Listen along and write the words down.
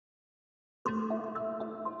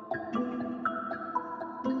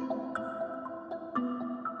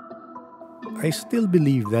I still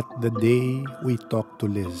believe that the day we talk to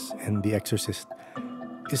Liz and the Exorcist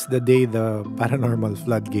is the day the paranormal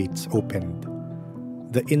floodgates opened.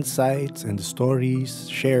 The insights and the stories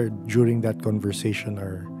shared during that conversation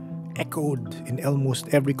are echoed in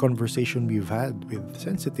almost every conversation we've had with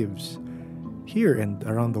sensitives here and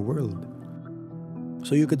around the world.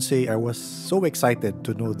 So you could say I was so excited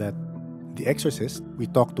to know that the Exorcist we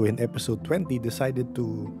talked to in episode 20 decided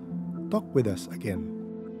to talk with us again.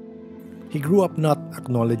 He grew up not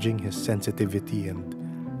acknowledging his sensitivity and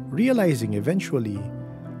realizing eventually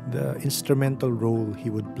the instrumental role he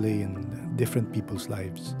would play in different people's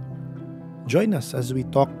lives. Join us as we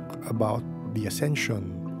talk about the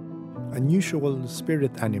ascension, unusual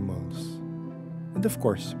spirit animals, and of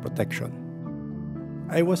course, protection.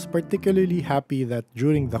 I was particularly happy that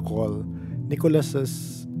during the call,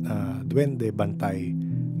 Nicholas's Duende Bantay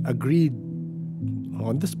agreed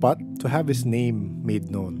on the spot to have his name made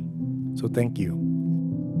known. So thank you.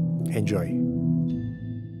 Enjoy.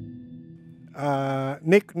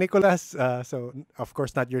 Nicholas, so of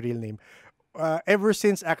course not your real name. Ever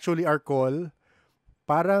since actually our call,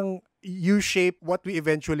 parang you shape what we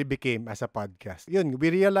eventually became as a podcast. Yun, we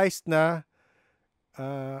realized na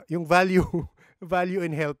yung value value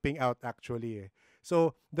in helping out actually.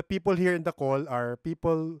 So the people here in the call are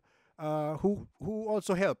people who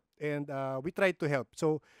also help and we try to help.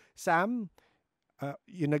 So Sam,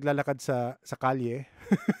 yung naglalakad sa kalye,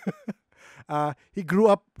 he grew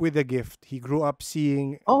up with a gift. He grew up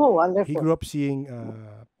seeing Oh, he wonderful. grew up seeing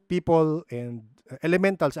people and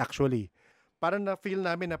elementals actually. Parang na feel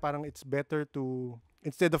namin na parang it's better to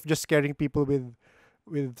instead of just scaring people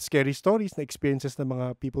with scary stories na experiences ng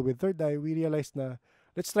mga people with third eye, we realized na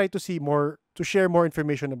let's try to see more to share more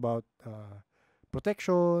information about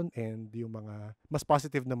protection and yung mga mas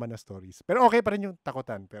positive naman na stories. Pero okay pa rin yung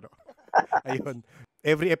takutan pero ayun.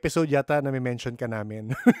 Every episode yata na may mention ka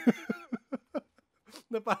namin.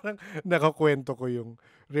 Na parang nakakwento ko yung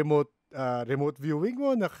remote viewing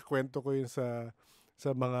mo, nakakwento ko yung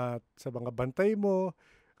sa mga bantay mo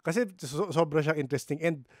kasi sobra siyang interesting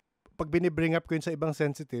and pag binibring up ko yun sa ibang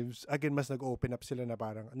sensitives, again, mas nag-open up sila na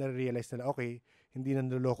parang na-realize nila, okay, hindi na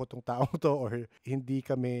naloloko tong taong to or hindi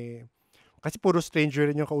kami, kasi puro stranger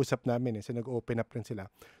rin yung kausap namin so nag-open up rin sila.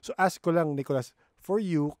 So ask ko lang, Nicholas, for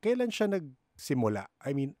you, kailan siya nagsimula?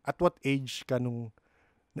 I mean, at what age ka nung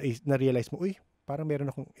na-realize mo, uy, parang meron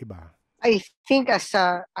akong iba? I think as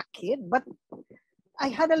a kid, but I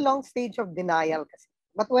had a long stage of denial.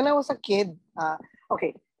 But when I was a kid,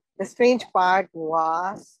 okay, the strange part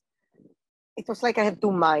was it was like I had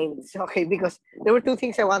two minds, okay, because there were two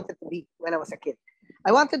things I wanted to be when I was a kid.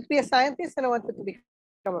 I wanted to be a scientist and I wanted to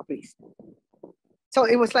become a priest. So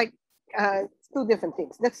it was like two different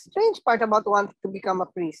things. The strange part about wanting to become a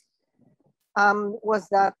priest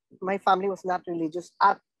was that my family was not religious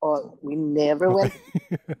at all. We never went,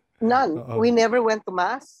 none. We never went to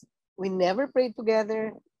mass. We never prayed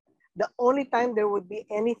together. The only time there would be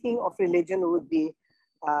anything of religion would be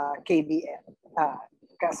KBL,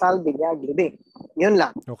 Kasal, Binyag, Libig. Yun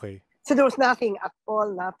lang. Okay. So there was nothing at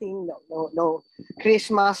all, nothing, no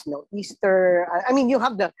Christmas, no Easter. I mean, you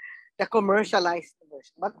have the commercialized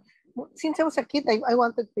version. But since I was a kid, I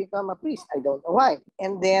wanted to become a priest. I don't know why.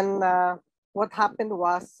 And then what happened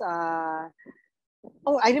was, I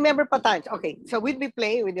remember pa times. Okay, so we'd be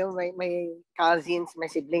playing with my cousins, my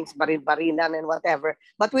siblings, baril-barilan and whatever.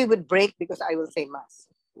 But we would break because I will say mass.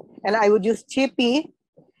 And I would use chippy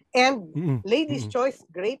and ladies' choice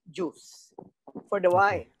grape juice for the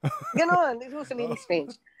wine. Ganon. It was really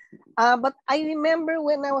strange. But I remember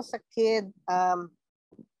when I was a kid,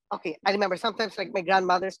 okay, I remember sometimes like my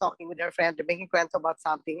grandmother's talking with her friend, they're making kwento about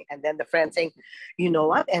something, and then the friend saying, you know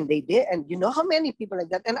what? And they did, and you know how many people like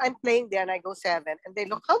that? And I'm playing there and I go 7, and they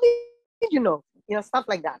look, how did you know? You know, stuff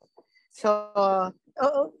like that. So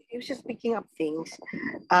it was just picking up things.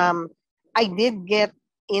 I did get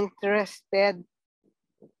interested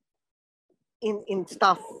in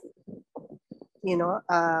stuff, you know,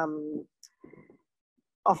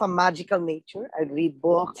 of a magical nature. I'd read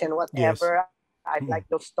books and whatever. Yes. I'd like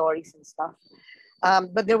those stories and stuff.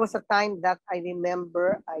 But there was a time that I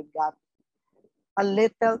remember I got a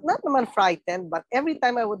little, not naman frightened, but every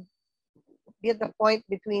time I would be at the point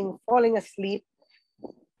between falling asleep,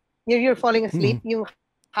 you're falling asleep, yung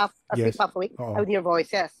half asleep, Yes. half awake, I would hear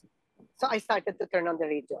voices. So I started to turn on the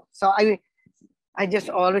radio. So I just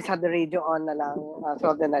always had the radio on na lang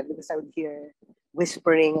throughout the night because I would hear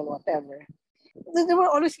whispering and whatever. There were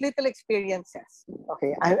always little experiences.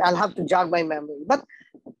 Okay, I'll have to jog my memory. But,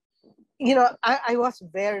 you know, I was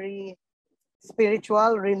very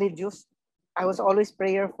spiritual, religious. I was always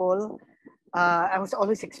prayerful. I was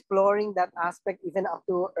always exploring that aspect even up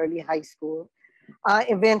to early high school.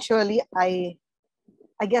 Eventually, I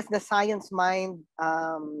guess the science mind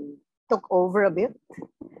took over a bit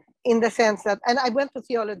in the sense that, and I went to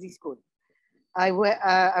theology school. I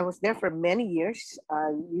was there for many years.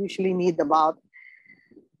 Usually need about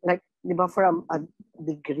like di ba, for a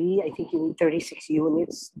degree, I think you need 36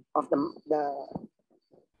 units of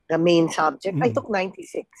the main subject. I Mm. took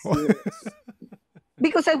 96 units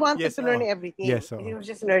because I wanted Yes, to learn oo. everything. Yes, It oo. was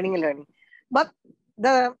just learning and learning. But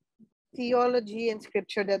the theology and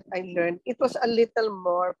scripture that I learned, it was a little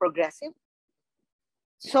more progressive.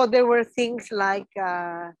 So there were things like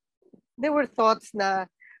there were thoughts na,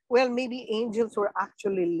 well, maybe angels were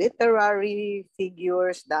actually literary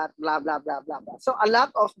figures that blah blah blah blah blah. So a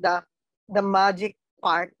lot of the magic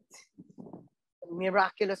part,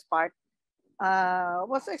 miraculous part,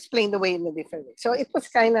 was explained away in a different way. So it was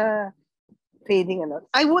kind of fading and all.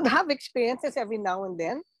 I would have experiences every now and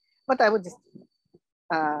then, but I would just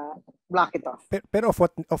uh, block it off. Pero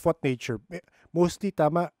of what nature? Mostly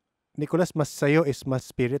tama, Nicholas, mas sa'yo is mas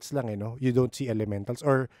spirits lang, no? You don't see elementals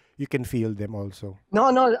or you can feel them also.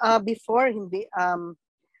 No, no. Before hindi.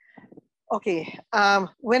 Okay.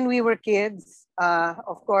 When we were kids,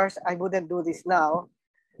 of course, I wouldn't do this now.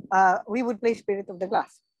 We would play Spirit of the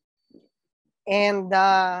Glass, and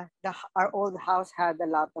our old house had a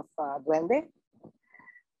lot of duende.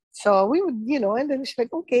 So we would, and then it's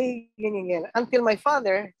like, okay, ganyan, ganyan. Until my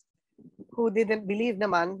father, who didn't believe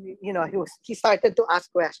naman, he started to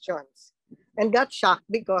ask questions and got shocked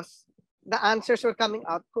because the answers were coming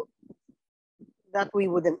out that we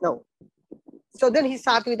wouldn't know. So then he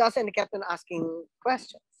sat with us and he kept on asking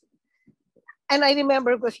questions. And I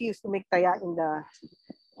remember because he used to make taya in the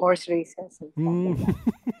horse races and stuff like Mm. that.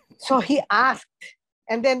 So he asked,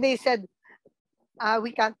 and then they said,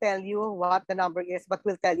 we can't tell you what the number is, but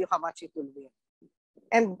we'll tell you how much it will win.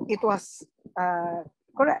 And it was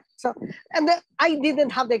correct. So, and I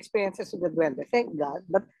didn't have the experiences with the duende, thank God.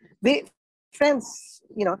 But the friends,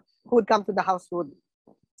 who would come to the house would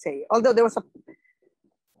say, although there was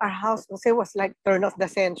our house was like turn of the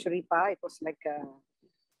century pa. It was like a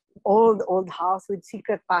old house with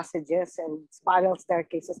secret passages and spiral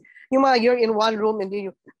staircases. You're in one room and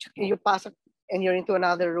then you pass and you're into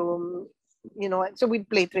another room. So we'd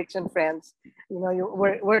play tricks and friends.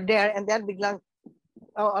 We're there and then biglang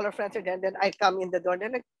all our friends are there. And then I come in the door and they're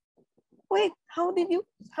like, wait, how Oo. you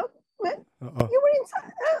were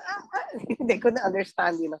inside? They couldn't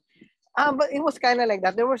understand. But it was kind of like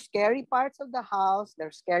that. There were scary parts of the house. There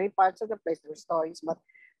were scary parts of the place. There were stories, but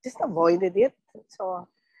just avoided it. So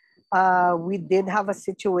we did have a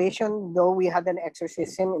situation, though we had an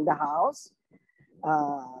exorcism in the house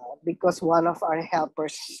because one of our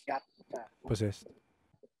helpers got, Possessed.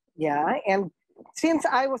 yeah. And since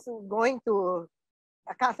I was going to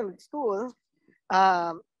a Catholic school,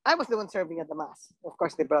 I was the one serving at the mass. Of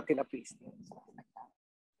course, they brought in a priest and stuff like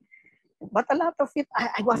that. But a lot of it,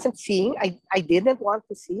 I wasn't seeing. I didn't want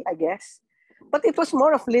to see, I guess. But it was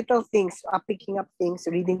more of little things, picking up things,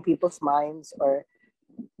 reading people's minds, or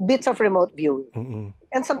bits of remote viewing. Mm-mm.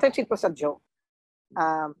 And sometimes it was a joke.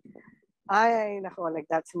 Um, nako, like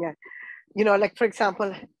that's niya. Like for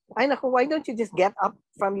example, nako, why don't you just get up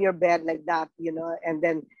from your bed like that, and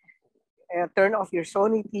then turn off your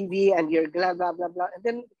Sony TV and your blah blah blah blah, and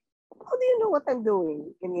then how do you know what I'm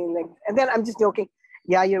doing? And then I'm just joking.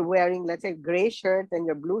 Yeah, you're wearing, let's say, gray shirt and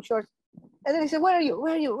your blue shorts. And then he said, "Where are you?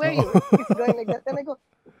 Where are you? Where are Oo. you?" It's going like that. And I go,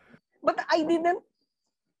 but I didn't.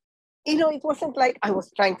 It wasn't like I was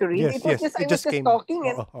trying to read. Yes, It was yes. just I It was just just came. talking,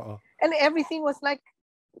 and Oo, oo. and everything was like,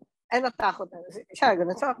 and natakot na. Siya,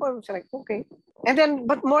 ganun. So ako was like, okay. And then,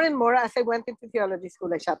 but more and more, as I went into theology school,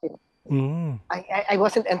 I shut it. Mm. I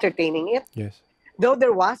wasn't entertaining it. Yes. Though it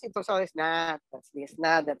was always, nah, that's this,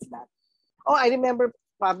 nah, that's that. Oh, I remember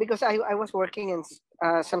because I was working in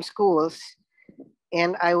some schools,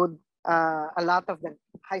 and I would a lot of the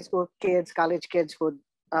high school kids, college kids would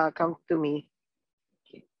come to me,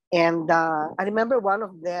 and I remember one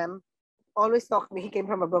of them always talked to me. He came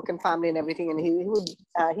from a broken family and everything, and he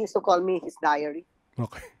used to call me his diary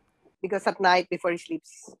Okay. because at night before he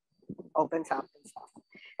sleeps, opens up and stuff.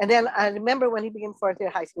 And then I remember when he began fourth year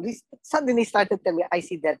high school, he suddenly started telling me, "I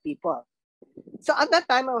see dead people." So at that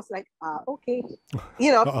time, I was like, okay.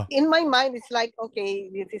 Oo. In my mind, it's like, okay,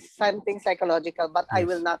 it is something psychological, but I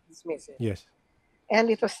will Yes. not dismiss it. Yes. And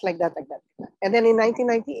it was like that, like that. Like that. And then in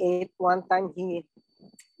 1998, one time he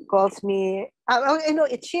calls me,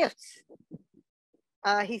 it shifts.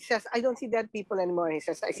 He says, I don't see dead people anymore. He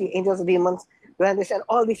says, I see angels, demons, duendes, and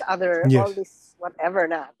all Yes. this whatever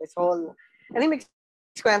na, this whole, and he makes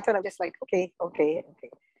kwento, and I'm just like, okay, okay, okay.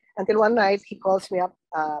 Until one night, he calls me up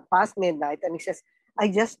past midnight and he says, I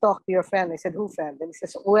just talked to your friend. I said, who friend? And he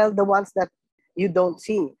says, well, the ones that you don't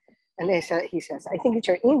see. And he says, I think it's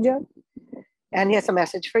your angel. And he has a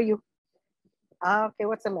message for you. Okay,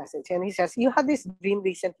 what's the message? And he says, you had this dream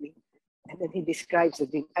recently. And then he describes the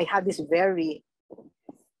dream. I had this very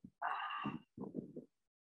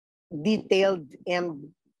detailed and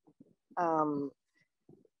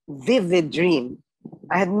vivid dream.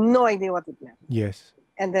 I had no idea what it meant. Yes.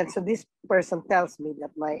 And then, so this person tells me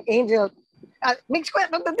that my angel makes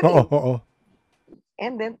question of the dream.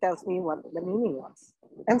 And then tells me what the meaning was.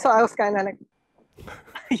 And so I was kind of like,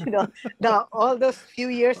 all those few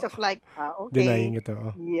years of like, okay, Denying it.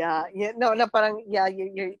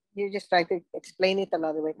 you're just trying to explain it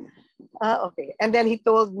another way. Okay. And then he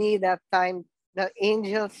told me that time the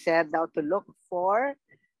angel said now to look for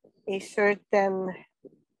a certain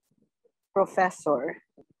professor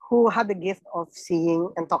who had the gift of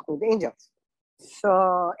seeing and talking with the angels.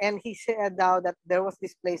 So, and he said now that there was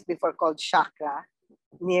this place before called Chakra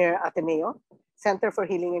near Ateneo, Center for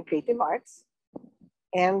Healing and Creative Arts.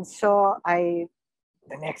 And so the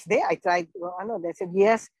next day I tried, they said,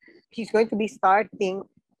 yes, he's going to be starting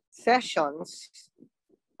sessions,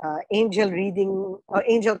 angel reading or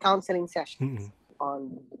angel counseling sessions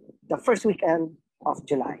on the first weekend of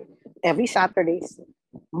July. Every Saturdays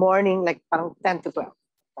morning, like parang 10 to 12.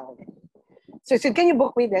 So I said, can you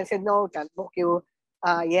book me? Then I said, no, can't book you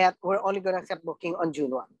yet. We're only going to accept booking on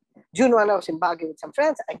June 1. June 1, I was in Baguio with some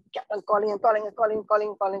friends. I kept on calling to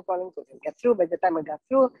get through. By the time I got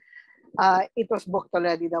through, it was booked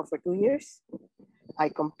already now for 2 years. I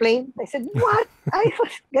complained. I said, what? I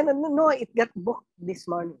was gonna know it got booked this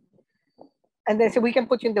morning. And they said, we can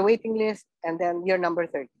put you in the waiting list and then you're number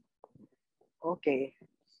 30. Okay,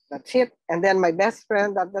 that's it. And then my best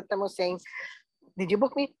friend at that time was saying, did you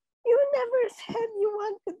book me? You never said you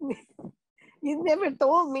wanted me. You never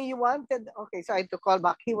told me you wanted. Okay, so I had to call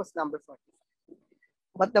back. He was number 40.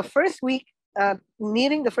 But the first week,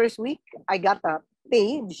 nearing the first week, I got a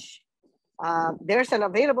page. There's an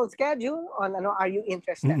available schedule on, are you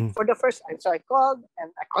interested? For the first, so I called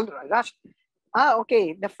I rushed.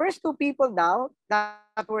 Okay. The first two people now that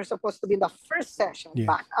were supposed to be in the first session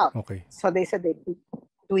back up. Okay. So they said they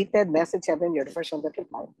tweeted, message 7, you're the first one that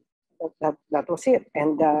replied. That was it.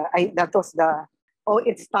 And that was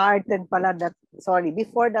it started pala that,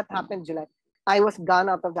 before that happened, July, I was gone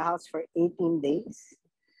out of the house for 18 days.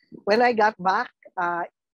 When I got back,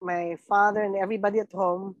 my father and everybody at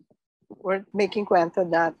home were making kwento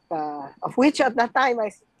that, of which at that time I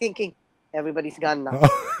was thinking, everybody's gone now.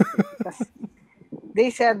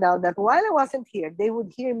 They said now that while I wasn't here, they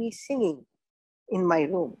would hear me singing in my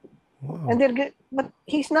room. Wow. And but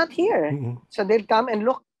he's not here. So they'll come and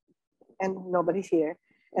look and nobody's here.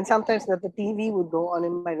 And sometimes that the TV would go on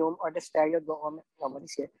in my room or the stereo would go on,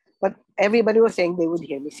 nobody's here. But everybody was saying they would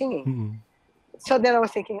hear me singing. So then I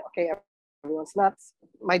was thinking, okay, everyone's nuts.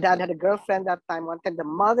 My dad had a girlfriend that time. One time the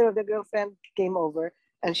mother of the girlfriend came over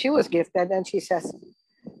and she was gifted and she says,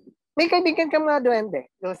 may kaibigan ka mga duwende.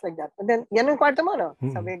 It was like that. And then, yan ang kwarto mo, no?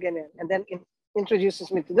 Sabi ganyan. And then introduces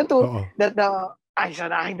me to the two. I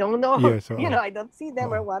said, I don't know. Yes, I don't see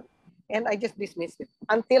them or what. And I just dismissed it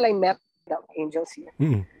until I met the angels here.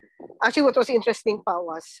 Actually, what was interesting pa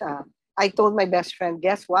was, I told my best friend,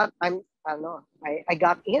 guess what? I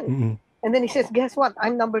got in. And then he says, guess what?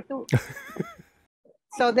 I'm number 2.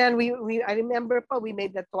 So then I remember we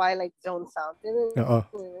made the Twilight Zone sound.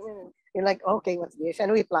 You're like, okay, what's this?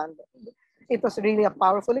 And we planned it. It was really a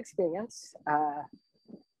powerful experience.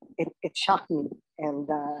 It shocked me. And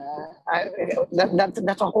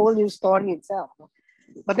that's a whole new story itself.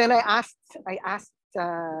 But then I asked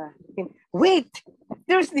him, wait,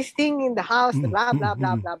 there's this thing in the house, blah, blah,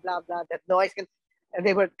 blah, blah, blah, blah, that noise. And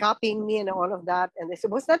they were copying me and all of that. And they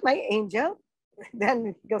said, was that my angel?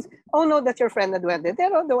 Then he goes, oh no, that's your friend that went there. They're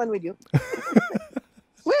the one with you.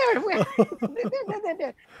 Where?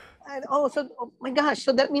 There. And oh my gosh,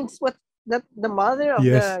 so that means that the mother of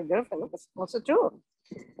the girlfriend was also true.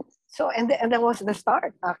 So, and that was the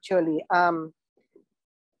start, actually.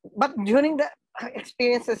 But during the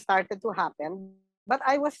experiences started to happen, but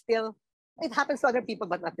I was still, it happens to other people,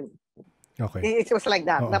 but not to me. Okay. It was like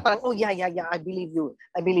that. Na parang, oh, yeah, I believe you.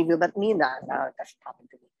 But me, that happened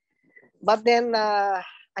to me. But then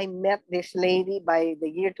I met this lady by the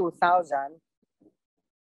year 2000.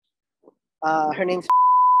 Her name's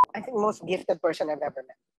I think most gifted person I've ever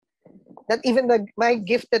met. That even my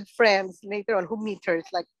gifted friends later on who meet her,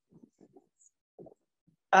 it's like,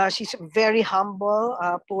 she's a very humble,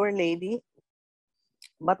 poor lady.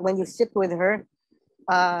 But when you sit with her,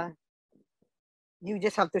 you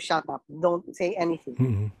just have to shut up. Don't say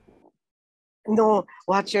anything. No,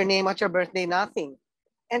 what's your name? What's your birthday? Nothing.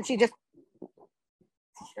 And she just,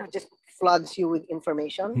 just floods you with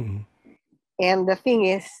information. Mm-mm. And the thing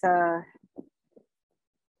is,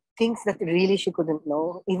 things that really she couldn't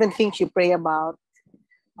know, even things you pray about.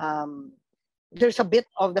 Um, there's a bit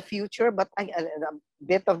of the future, but a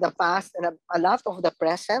bit of the past, and a lot of the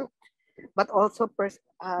present, but also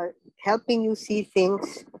helping you see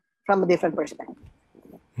things from a different perspective.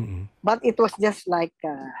 Mm-mm. But it was just like,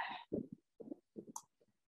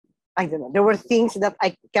 I don't know, there were things that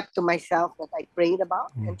I kept to myself that I prayed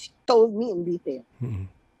about, Mm. and she told me in detail. Mm-mm.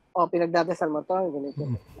 Oh, pinagdadasal mo to, ganito.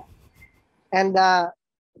 Mm-mm. And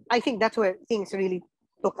I think that's where things really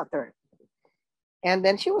took a turn. And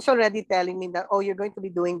then she was already telling me that, oh, you're going to be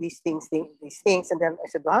doing these things. And then I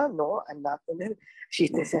said, no, I'm not. And then she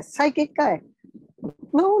says, psychic ka eh.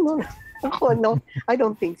 No, no, no. Ako, no, I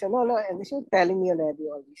don't think so. No, no. And she was telling me already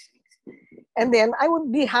all these things. And then I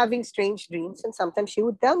would be having strange dreams, and sometimes she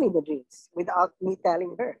would tell me the dreams without me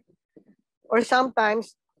telling her. Or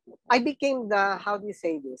sometimes I became the, how do you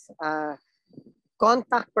say this?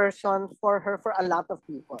 Contact person for her for a lot of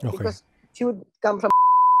people, Okay. because she would come from.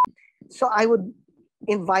 So I would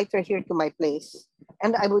invite her here to my place,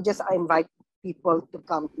 and I would just invite people to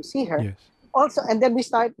come to see her. Yes. Also, and then we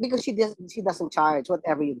start, because she doesn't charge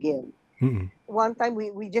whatever you give. Mm-mm. One time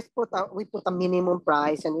we just put a minimum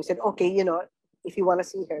price, and we said, okay, if you want to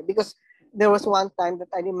see her, because there was one time that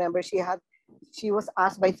I remember she was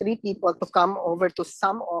asked by 3 people to come over to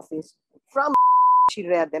some office from. She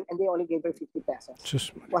read them, and they only gave her 50 pesos.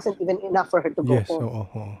 Just Wasn't even enough for her to go yes. home.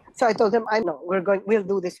 Oo. So I told them, I know, we'll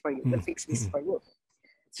do this for you. We'll Mm-mm. fix this Mm-mm. for you.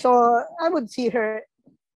 So I would see her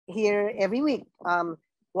here every week,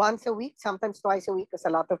 once a week, sometimes twice a week, because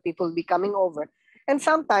a lot of people will be coming over. And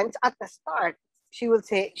sometimes at the start, she will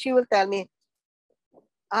tell me,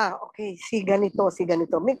 okay, si ganito.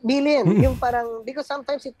 Bilin, Mm-mm. yung parang, because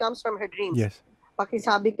sometimes it comes from her dreams. Yes.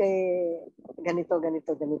 Pakisabi kay ganito,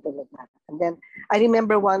 ganito, ganito, like that. And then, I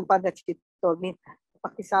remember one part that she told me,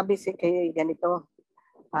 pakisabi kay ganito,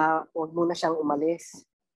 wag muna siyang umalis.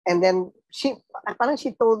 And then, parang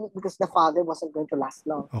she told me because the father wasn't going to last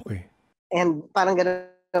long. Okay. And parang ganun.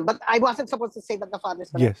 But I wasn't supposed to say that the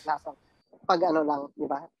father's going to Yes. last long. Pag ano lang, di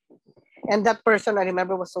ba? And that person, I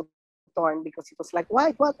remember, was so torn, because he was like,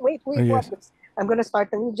 wait, Yes. I'm going to start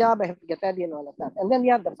a new job. I have to get ready and all of that. And then,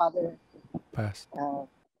 yeah, the father Past.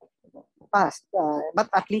 passed. But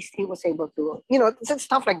at least he was able to,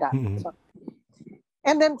 stuff like that. Mm-mm. So,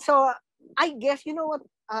 and then, so I guess,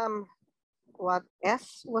 what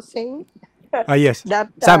S was saying? Yes. That,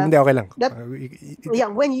 Sam, hindi, okay lang. that yeah,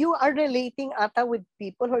 when you are relating ata with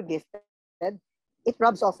people who are gifted, it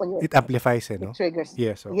rubs off on you. It amplifies, It no? triggers.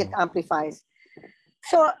 Yes. It amplifies.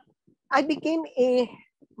 So I became a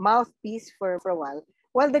mouthpiece for a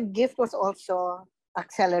while the gift was also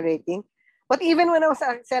accelerating. But even when I was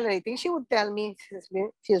accelerating, she would tell me,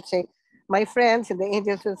 she'll say, my friends and the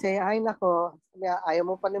angels will say, ay nako, ayaw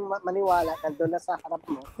mo pa maniwala, nandun na sa harap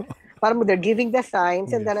mo. Parang they're giving the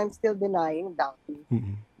signs, and Yes. then I'm still denying, doubting.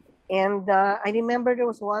 Mm-mm. And I remember there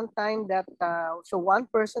was one time that, so one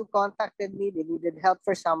person contacted me, they needed help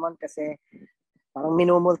for someone kasi parang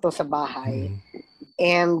minumulto sa bahay. Mm-mm.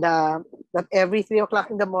 And that every 3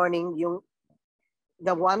 o'clock in the morning,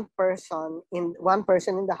 the one person in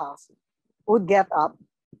the house would get up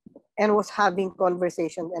and was having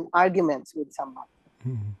conversations and arguments with someone.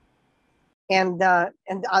 Mm-mm. And the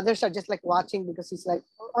others are just like watching, because he's like,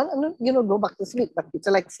 go back to sleep. But it's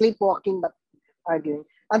like sleepwalking, but arguing.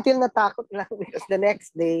 Until natakot lang, because the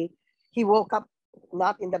next day, he woke up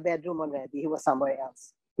not in the bedroom already. He was somewhere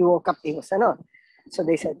else. He woke up, he was, So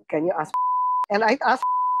they said, can you ask? And I asked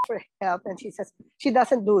for help, and she says, she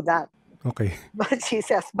doesn't do that. Okay. But she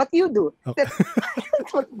says, but you do. Okay.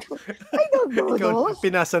 I don't do those.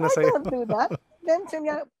 Pinasa na I sa'yo. don't do that.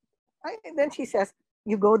 Then she says,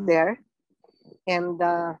 you go there, and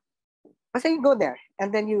I say you go there,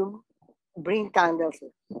 and then you bring candles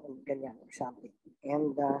and ganyan or something.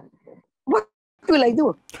 And what will I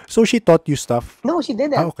do? So she taught you stuff? No, she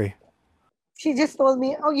didn't. Okay. She just told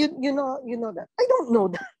me, oh, you know that. I don't know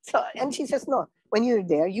that. So, and she says, no, when you're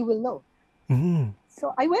there, you will know. Mm-hmm.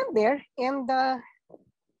 So I went there, and I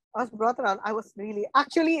was brought around. I was really,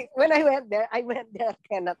 actually, when I went there at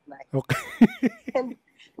 10 at night. Okay. And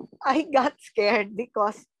I got scared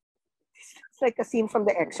because it's like a scene from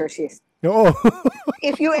The Exorcist. Oo.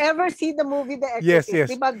 If you ever see the movie The Yes, Exorcist,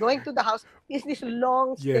 yes. diba, going to the house is this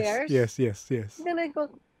long stairs. Yes. Then I go,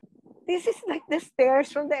 this is like the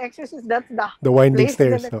stairs from The Exorcist. That's The winding place.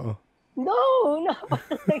 stairs. Then, Oo. no.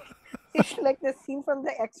 Like, it's like the scene from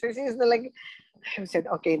The Exorcist. Like, I said,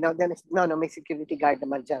 okay, no, then no, may security guard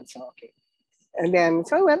naman dyan. So, okay. And then,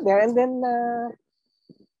 so I went there, and then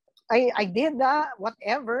I did that,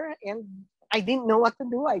 whatever, and I didn't know what to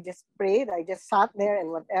do. I just prayed. I just sat there and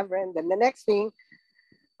whatever. And then the next thing,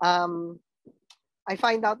 um, I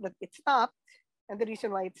find out that it stopped. And the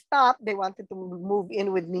reason why it stopped, they wanted to move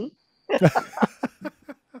in with me.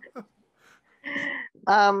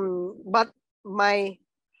 But my,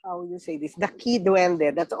 how you say this, the key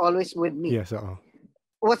duende that's always with me Yes,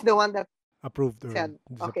 was the one that approved or said,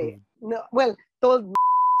 okay, disapproved. no, well, told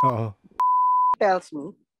Oo. tells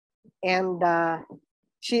me, and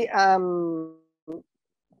she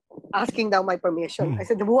asking daw my permission. I Mm.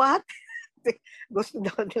 said, what? Gusto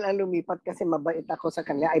daw nila lumipat kasi mabait ako sa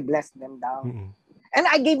kanila. I blessed them daw. Mm. And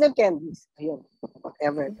I gave them candies. Ayun,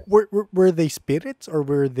 whatever. Were they spirits or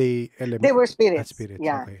were they They elements? were spirits. Spirits.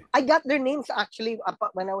 Yeah. Okay. I got their names actually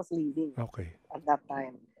when I was leaving Okay. at that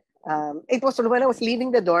time. It was when I was leaving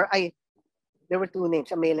the door, there were two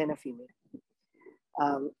names, a male and a female.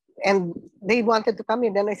 And they wanted to come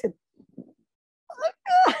in. Then I said,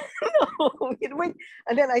 no, wait.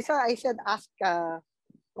 And then I said, ask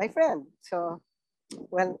my friend. So,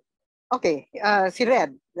 well, okay, si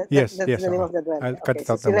Red. Yes, That's yes, the name of the duende. I'll cut Okay, it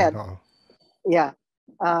so out si naman. Red. Yeah.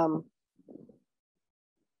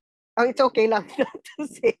 Oh, it's okay lang to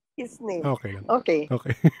say his name. Okay lang. Okay.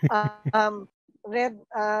 Okay. Red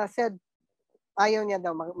said, ayaw niya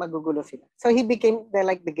daw magugulo sila. So he became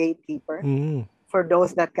like the gatekeeper Mm. for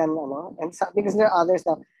those that can, and so, because there are others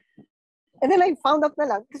now. And then I found out na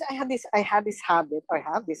lang, because I have this habit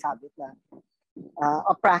na,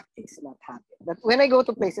 a practice, not habit. But when I go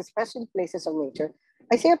to places, especially places of nature,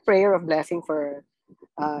 I say a prayer of blessing for,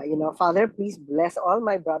 Father, please bless all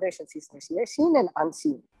my brothers and sisters here, seen and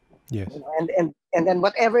unseen. Yes. And then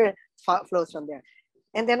whatever flows from there.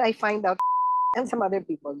 And then I find out, and some other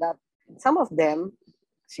people, that some of them,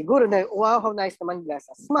 siguro na, wow, how nice naman bless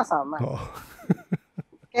us, masama. Oo.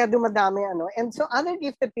 Kaya dumadami, And so other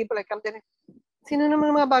gifted people, I come to them, sino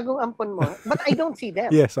naman mga bagong ampon mo? But I don't see them.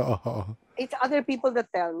 Yes, oo. It's other people that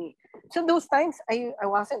tell me. So those times, I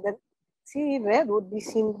wasn't. Then, see, Red would be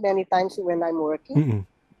seen many times when I'm working Mm-mm.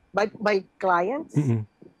 by clients. Mm-mm.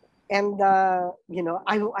 And,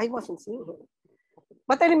 I wasn't seeing him.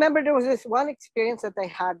 But I remember there was this one experience that I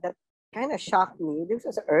had that kind of shocked me. This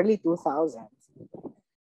was early 2000s.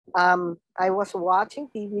 I was watching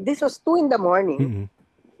TV. This was 2 in the morning. Mm-mm.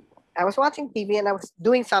 I was watching TV and I was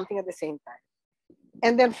doing something at the same time.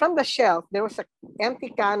 And then from the shelf, there was an empty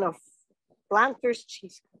can of Planters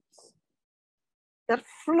cheese cubes that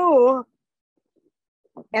flew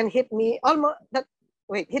and hit me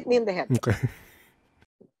hit me in the head. Okay.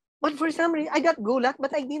 But for some reason, I got gulat,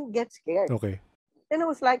 but I didn't get scared. Okay. Then I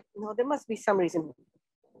was like, no, there must be some reason.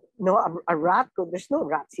 No, a rat there's no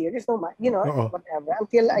rats here. There's no, whatever.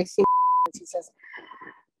 Until I see, she says,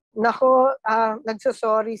 nako,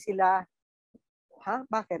 nagsasorry sila. Ha?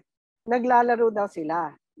 Bakit? Naglalaro daw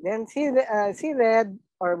sila. Then si Red,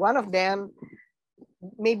 or one of them,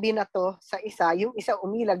 may binato sa isa. Yung isa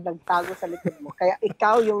umilag, nagtago sa likod mo. Kaya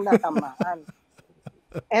ikaw yung natamaan.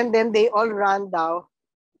 And then they all ran daw,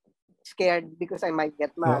 scared because I might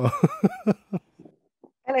get mad.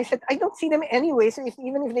 And I said, I don't see them anyway, so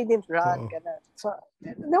even if they didn't run. So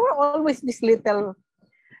there were always this little,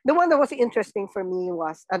 the one that was interesting for me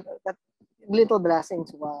was, that little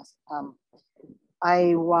blessings was,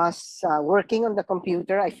 I was working on the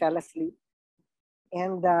computer, I fell asleep,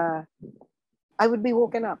 and I would be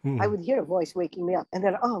woken up. I would hear a voice waking me up, and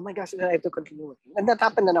then, oh my gosh, then I have to continue working. And that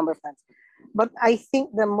happened a number of times. But I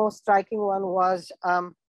think the most striking one was,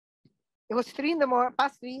 it was 3 in the morning,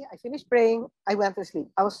 past 3, I finished praying, I went to sleep.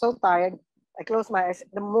 I was so tired, I closed my eyes.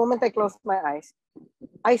 The moment I closed my eyes,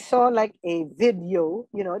 I saw like a video,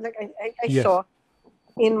 like I Yes. saw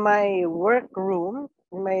in my workroom,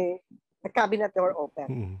 the cabinet door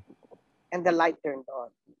open, and the light turned on.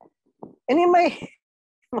 And in my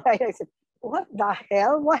I said, what the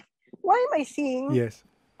hell? Why am I seeing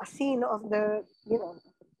a scene of the,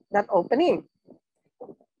 that opening?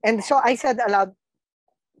 And so I said aloud,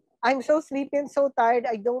 I'm so sleepy and so tired.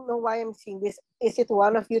 I don't know why I'm seeing this. Is it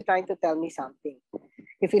one of you trying to tell me something?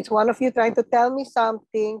 If it's one of you trying to tell me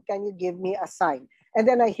something, can you give me a sign? And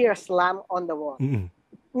then I hear a slam on the wall.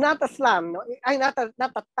 Not a slam, no. Not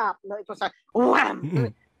a tap, no. It was a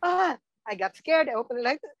wham. I got scared. I opened the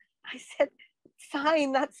light. I said,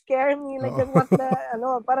 sign, not scare me. Like, what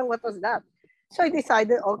was that? So I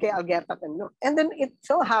decided, okay, I'll get up and look. And then it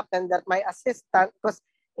so happened that my assistant was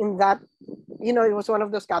in that, it was one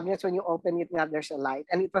of those cabinets when you open it, now there's a light.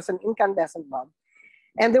 And it was an incandescent bulb.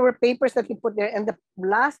 And there were papers that he put there. And the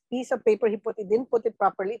last piece of paper he didn't put it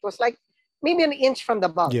properly. It was like maybe an inch from the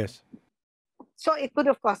bulb. Yes. So it could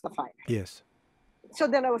have caused a fire. Yes. So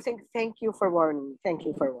then I was saying, thank you for warning me. Thank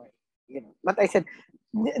you for warning me. But I said,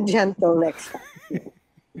 gentle next time.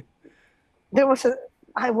 There was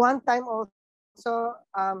I one time also,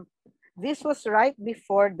 this was right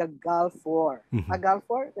before the Gulf War. A Mhm. Gulf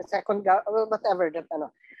War, the second Gulf, well, whatever that.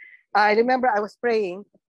 I remember I was praying,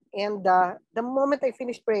 and the moment I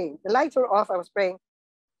finished praying, the lights were off. I was praying.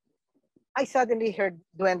 I suddenly heard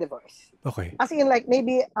duende voice, Okay. as in like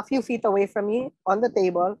maybe a few feet away from me on the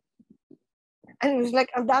table. And it was like,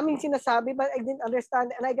 ang daming sinasabi, but I didn't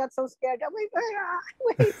understand. And I got so scared. I'm like,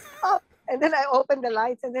 wait, stop. And then I opened the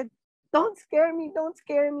lights and then, don't scare me, don't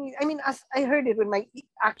scare me. I mean, as I heard it with my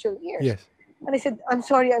actual ears. Yes. And I said, I'm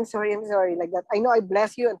sorry, I'm sorry, I'm sorry, like that. I know I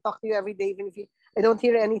bless you and talk to you every day, even if I don't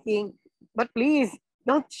hear anything. But please,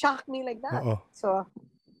 don't shock me like that. Oo. So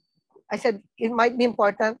I said, it might be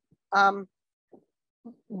important. Um,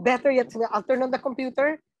 Better yet, I'll turn on the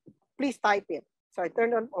computer. Please type it. So I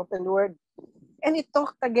turned on Open Word and it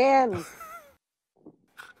talked again.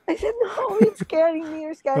 I said, no, it's scaring me.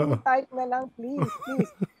 You're scaring me. Oo. Type na lang, please,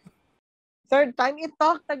 please. Third time, it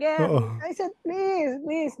talked again. Oo. I said, please,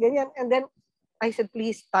 please, ganyan. And then I said,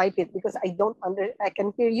 please type it because I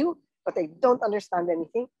can hear you, but I don't understand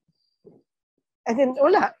anything. And then,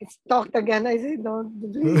 wala, it talked again. I said, don't,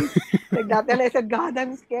 please, like that. And I said, God,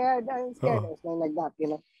 I'm scared. I'm scared. Oo. I was like that.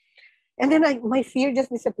 And then my fear just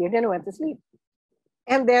disappeared and I went to sleep.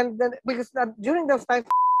 And then, because during those times,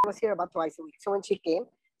 I was here about twice a week. So when she came,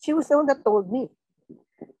 she was the one that told me.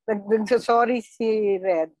 Sorry si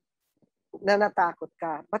Red na natakot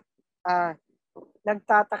ka. But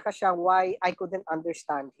nagtataka siya why I couldn't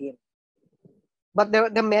understand him. But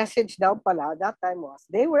the message daw pala that time was,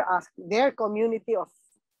 they were asking, their community of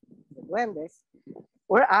duendes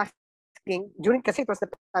were asking, kasi it was the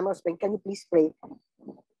time I was praying, can you please pray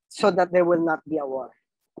so that there will not be a war?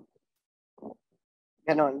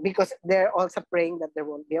 Ganon. Because they're also praying that there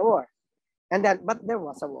won't be a war. But there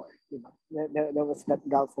was a war. There was that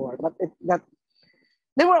Gulf War. But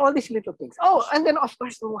there were all these little things. Oh, and then of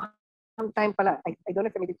course, one time pala, I don't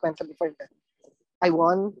know if I made it kwento before that. I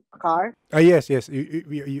won a car. Yes.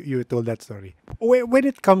 You told that story. When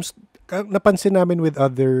it comes, napansin namin with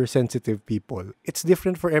other sensitive people, it's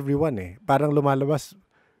different for everyone eh. Parang lumalabas,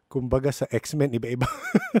 kumbaga sa X-Men, iba-iba.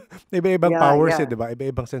 Iba-ibang powers eh, di ba?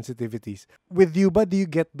 Iba-ibang sensitivities. With you ba, do you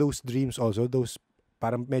get those dreams also? Those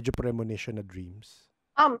parang medyo premonition na dreams?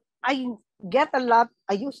 I get a lot.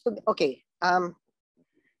 I used to, okay.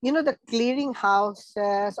 The clearing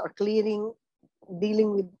houses or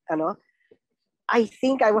dealing with, I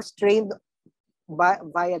think I was trained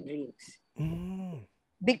via dreams. Mm.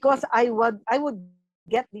 Because I would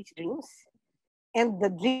get these dreams, and the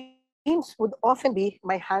dreams would often be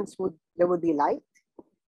there would be light,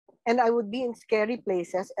 and I would be in scary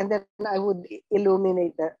places, and then I would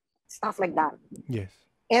illuminate the stuff like that. Yes.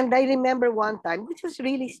 And I remember one time, which was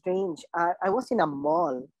really strange. I was in a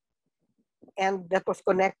mall, and that was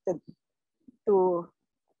connected to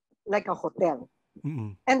like a hotel.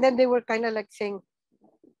 Mm-mm. And then they were kind of like saying,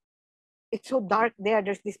 it's so dark there.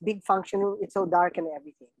 There's this big function room. It's so dark and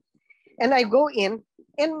everything. And I go in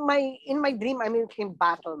my dream, I'm in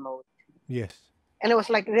battle mode. Yes. And I was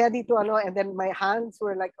like ready to and then my hands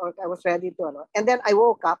were like, I was ready to And then I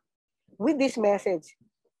woke up with this message.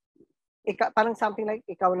 Parang something like,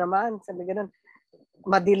 ikaw naman, sabi ganun,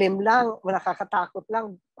 madilim lang, nakakatakot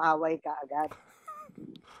lang, away ka agad.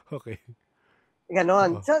 Okay.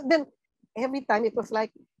 Ganon. So then, every time it was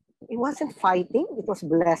like, it wasn't fighting, it was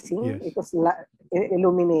blessing, Yes. it was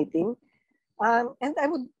illuminating. And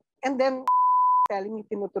then, telling me,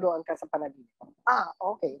 tinuturoan ka sa panaginip.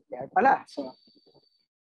 Okay, there pala. So,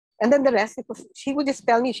 and then the rest, she would just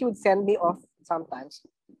tell me, she would send me off sometimes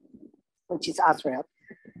when she's asked for help.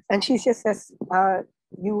 And she just says,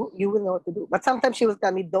 you will know what to do. But sometimes she will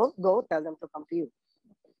tell me, don't go, tell them to come to you.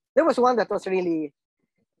 There was one that was really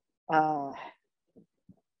pang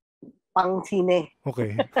sine.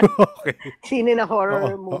 Okay. Okay. Sine na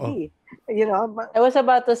horror movie. I was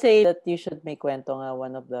about to say that you should make kwento nga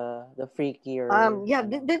one of the freakier.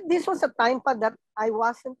 This was a time pa that I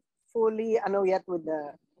wasn't fully yet with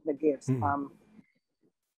the gifts.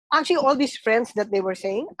 Actually, all these friends that they were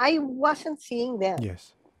saying, I wasn't seeing them.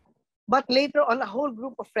 Yes. But later on, a whole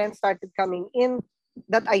group of friends started coming in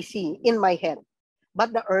that I see in my head.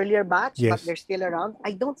 But the earlier batch, Yes. but they're still around,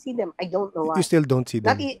 I don't see them. I don't know why. You still don't see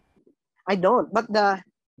them. I don't. But the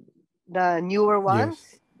newer ones,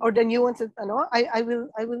 Yes. or the new ones that I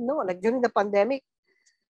will know. Like during the pandemic,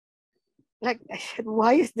 like I said,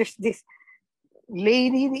 why is there this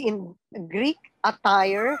lady in Greek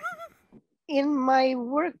attire in my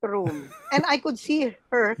workroom? And I could see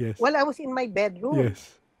her Yes. while I was in my bedroom.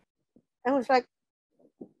 Yes. I was like,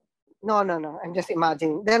 No. I'm just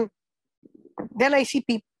imagining. Then I see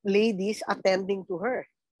ladies attending to her,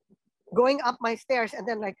 going up my stairs, and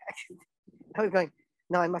then like I was going,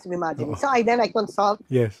 no, I must be imagining. So I consult.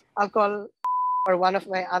 Yes. I'll call or one of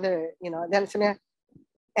my other, then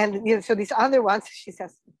and so these other ones, she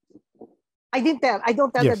says, I don't tell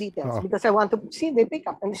the Yes. details because I want to see the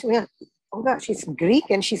pickup. And she said, oh gosh, she's Greek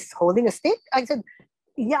and she's holding a stick. I said,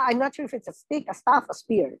 yeah, I'm not sure if it's a stick, a staff, a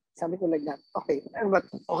spear, something like that. Okay, but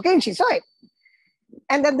okay, she saw it.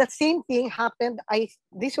 And then the same thing happened.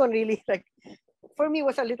 This one really like for me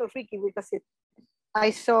was a little freaky because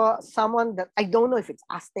I saw someone that I don't know if it's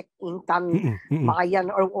Aztec, Incan, Mayan,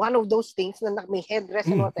 or one of those things na may headdress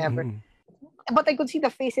and whatever. But I could see the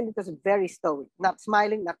face and it was very stoic, not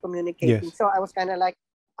smiling, not communicating. Yes. So I was kind of like,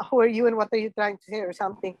 who are you and what are you trying to say or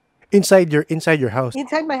something? Inside your house.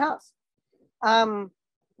 Inside my house. And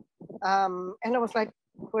I was like,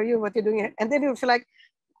 who are you? What are you doing here? And then it was like,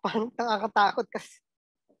 parang nakakatakot kasi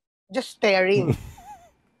just staring.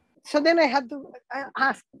 So then I had to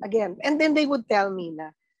ask again. And then they would tell me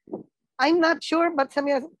na, I'm not sure, but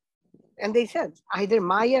and they said, either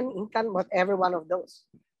Mayan, Incan, whatever one of those.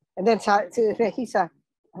 And then he's a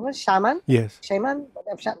shaman? Yes. Shaman?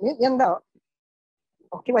 Yan daw.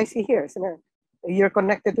 Okay, why is he here? So, you're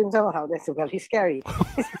connected to him somehow. That's very scary.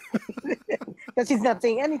 Because he's not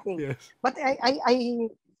saying anything. Yes. But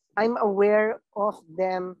I'm aware of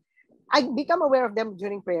them. I become aware of them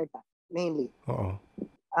during prayer time, mainly.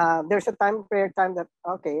 There's a prayer time that,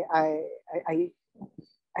 okay, I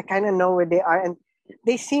kind of know where they are. And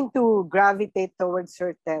they seem to gravitate towards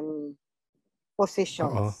certain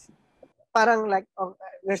positions. Parang like,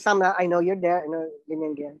 there's some I know you're there,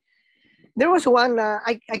 ganyan. There was one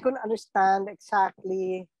I couldn't understand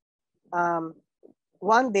exactly.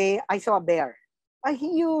 One day I saw a bear, a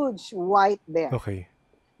huge white bear. Okay.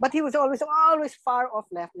 But he was always far off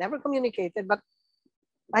left, never communicated. But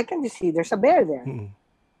I can just see there's a bear there, and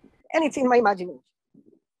it's in my imagination.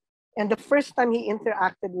 And the first time he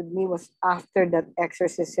interacted with me was after that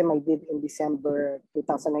exorcism I did in December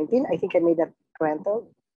 2019. I think I made that kwento.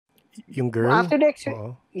 Yung girl? After the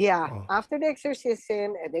after the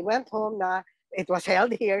exorcism, they went home na. It was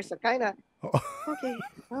held here, so kind of,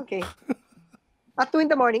 okay. At 2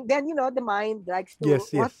 a.m, then, the mind likes to,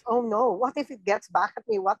 yes. Oh no, what if it gets back at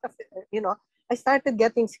me? What if, I started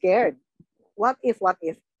getting scared. What if?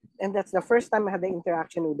 And that's the first time I had the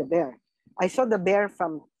interaction with the bear. I saw the bear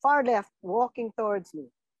from far left walking towards me.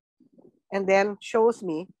 And then shows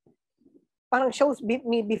me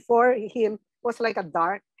before him was like a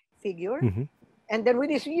dark figure. And then with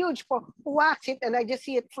this huge paw, whacks it, and I just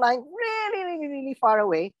see it flying really, really, really far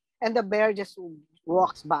away. And the bear just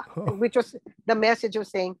walks back, which was the message of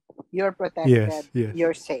saying, you're protected,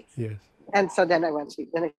 you're safe. Yes. And so then I went to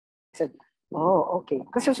sleep. Then I said, oh, okay.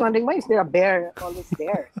 Because I was wondering, why is there a bear always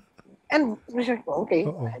there? And I was like, okay,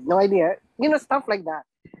 I had no idea. Stuff like that.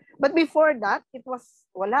 But before that, it was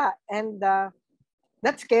wala. And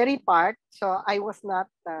that scary part, so I was not,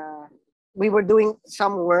 we were doing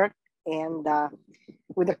some work and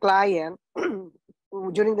with a client,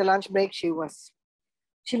 during the lunch break, she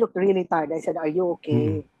looked really tired. I said, are you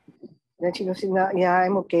okay? Then she goes, yeah,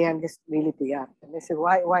 I'm okay. I'm just really tired. And I said,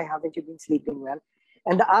 why haven't you been sleeping well?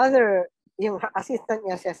 And the other, yung assistant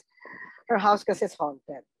niya says, her house kasi is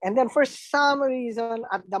haunted. And then for some reason,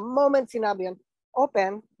 at the moment sinabi yun,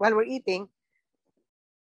 open while we're eating.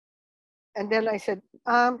 And then I said,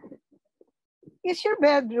 is your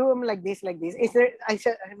bedroom like this? Is there, I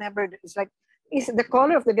said, I remember, it's like, is the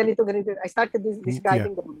color of the ganito. I started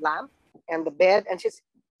describing the lamp and the bed. And she's,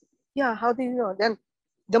 yeah, how do you know? Then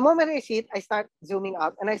the moment I see it, I start zooming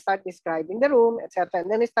out and I start describing the room, etc. And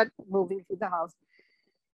then I start moving through the house.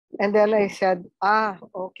 And then I said,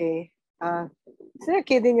 okay. Is there a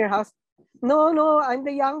kid in your house? No, I'm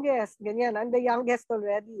the youngest. Ganyan, I'm the youngest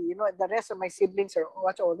already. The rest of my siblings are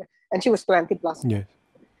much older. And she was 20 plus. Yes.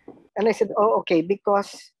 And I said, oh, okay,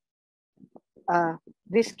 because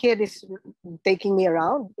this kid is taking me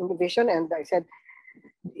around in the vision. And I said,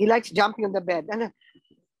 he likes jumping on the bed. And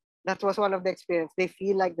that was one of the experience. They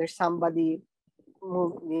feel like there's somebody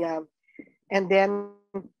moving. Yeah. And then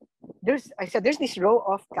there's this row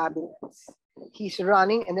of cabinets. He's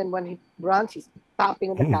running, and then when he runs, he's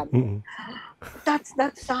tapping on the cabinet. That's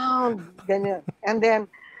that sound. And then,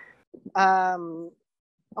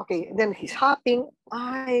 okay, then he's hopping.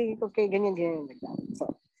 Okay, ganyan like that.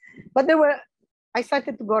 So, but I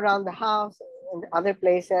started to go around the house and other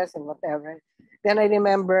places and whatever. Then I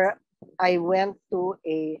remember I went to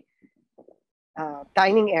a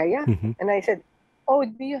dining area, and I said, "Oh,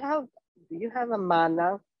 do you have a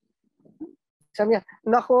manang?" Sabi niya,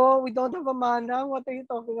 nako, we don't have a manang. What are you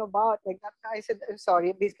talking about? Like that. I said, I'm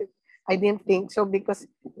sorry. Because I didn't think so because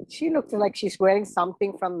she looks like she's wearing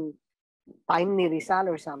something from Time ni Rizal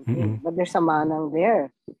or something. But there's a manang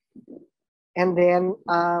there. And then,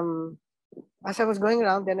 as I was going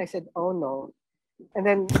around, then I said, oh no. And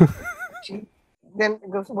then she then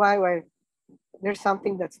goes, why? There's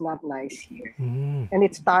something that's not nice here. And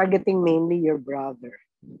it's targeting mainly your brother.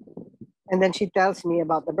 And then she tells me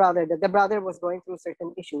about the brother, that the brother was going through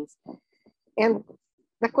certain issues. And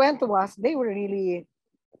the kwento was, they were really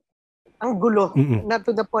ang gulo. Not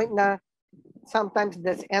to the point na sometimes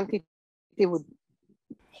this entity would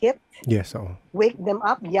hit, Yes, wake them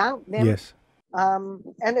up, yank them. Yes.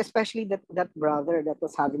 And especially that brother that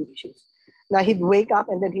was having issues. Now he'd wake up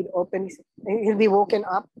and then he'd open his, he'll be woken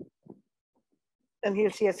up and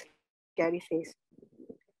he'll see a scary face.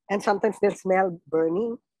 And sometimes they'll smell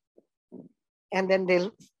burning. And then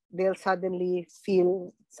they'll suddenly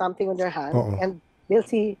feel something on their hand and they'll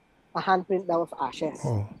see a handprint now of ashes.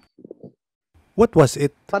 What was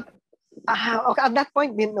it? But okay, at that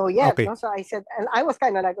point, didn't know yet. Okay. No? So I said, and I was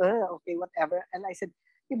kind of like, okay, whatever. And I said,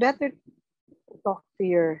 you better talk to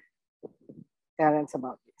your parents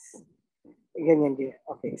about this. Ganyan, ganyan.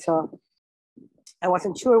 Okay, so I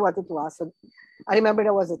wasn't sure what it was. So I remember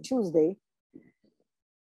that was a Tuesday.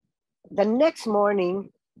 The next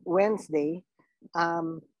morning, Wednesday,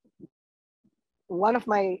 one of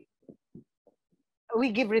my,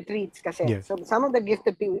 we give retreats kasi. Yes. So some of the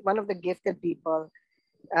gifted people, one of the gifted people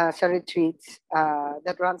sa retreats,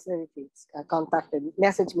 that runs the retreats, contacted,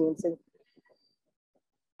 messaged me and said,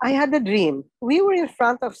 I had a dream. We were in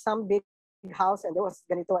front of some big house and there was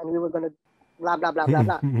ganito and we were going to blah, blah, blah, blah,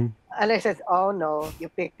 blah. And I said, oh no, you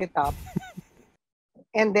picked it up.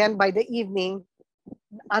 And then by the evening,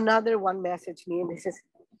 another one messaged me and he says,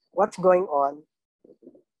 what's going on?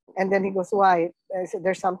 And then he goes, why? I said,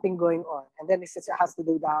 there's something going on. And then he says, it has to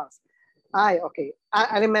do with the house. Okay.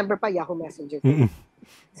 I remember pa Yahoo Messenger.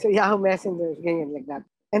 So Yahoo Messenger, ganyan, like that.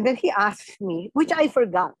 And then he asked me, which I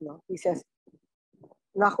forgot, no? He says,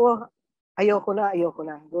 nako, ayoko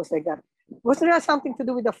na. Goes like that. Was there something to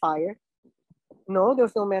do with the fire? No, there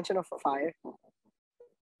was no mention of a fire.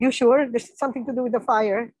 You sure there's something to do with the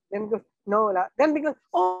fire? Then goes, no. Then because,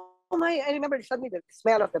 oh my, I remember suddenly the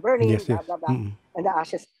smell of the burning, Yes, blah, yes. blah, blah, and the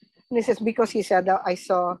ashes. And he says, because he said that I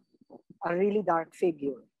saw a really dark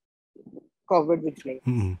figure covered with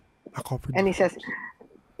flames. And he says,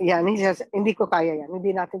 yeah, and he says, hindi ko kaya yan.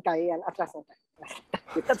 Hindi natin kaya yan. Atras na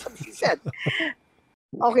tayo. That's what he said.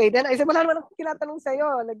 Okay, then I said, wala naman akong tinatanong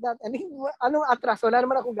sa'yo. Like that. And he, anong atras? Wala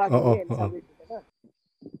naman akong gagawin. Sabi ko,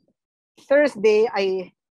 Thursday,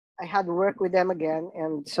 I had work with them again.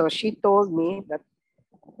 And so she told me that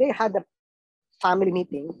they had a family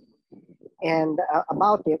meeting and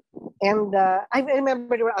about it. And I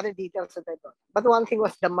remember there were other details that I thought. But one thing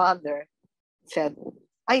was the mother said,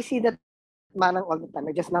 I see that manang all the time.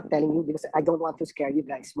 I'm just not telling you because I don't want to scare you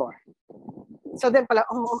guys more. So then pala,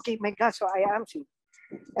 oh, okay, my God, so I am seeing.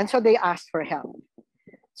 And so they asked for help.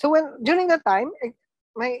 So when during that time,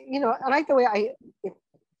 right away it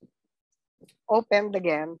opened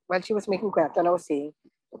again while she was making kwento and I was seeing.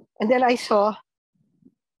 And then I saw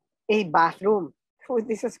a bathroom. So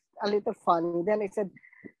this is a little funny. Then I said,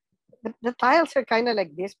 the tiles are kind of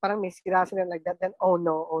like this, parang may sira sila like that. Then, oh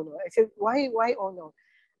no. I said, why, oh no?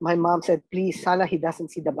 My mom said, please, sana he doesn't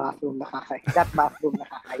see the bathroom that bathroom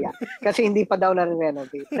nakakaya. Kasi hindi pa daw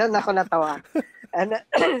na-renovate. Then ako natawa. And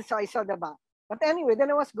so I saw the bath. But anyway, then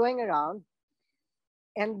I was going around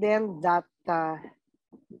and then that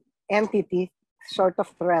entity sort of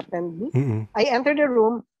threatened me. I entered the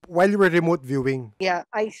room. While you were remote viewing. Yeah,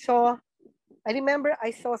 I remember I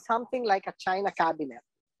saw something like a china cabinet.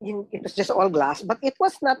 It was just all glass, but it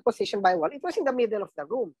was not positioned by a wall. It was in the middle of the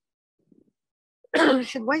room. I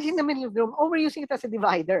said, why is it in the middle of the room? Oh, we're using it as a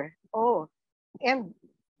divider. Oh, and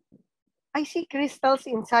I see crystals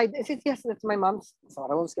inside. I said, yes, that's my mom's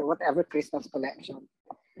Swarovski, whatever crystals collection.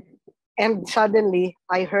 And suddenly,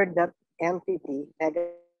 I heard that entity,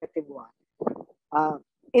 negative one.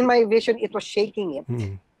 In my vision, it was shaking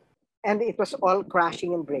it. And it was all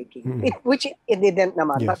crashing and breaking, which it didn't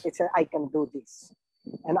naman. Yes. But it said, I can do this.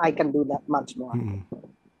 And I can do that much more.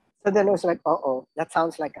 So then it was like, that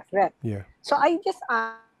sounds like a threat. Yeah. So I just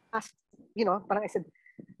asked, parang I said,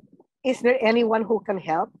 is there anyone who can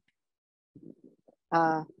help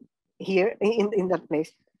here in that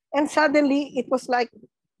place? And suddenly it was like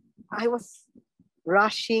I was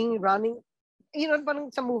running.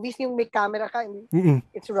 Parang sa movies yung may camera ka and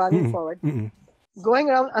it's running forward. Going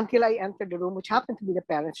around until I entered the room, which happened to be the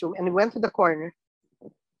parents' room, and went to the corner.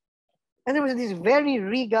 And there was this very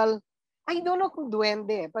regal, I don't know kung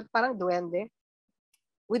duwende, but parang duwende.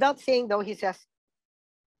 Without saying though, he says,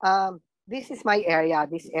 this is my area.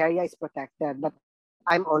 This area is protected, but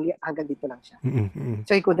I'm only hanggang dito lang siya.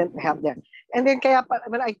 So he couldn't help there. And then kaya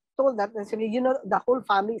when I told that, and said, the whole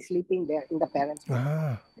family is sleeping there in the parents'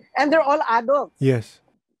 room. And they're all adults. Yes.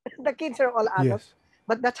 The kids are all adults. Yes.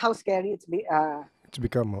 But that's how scary it's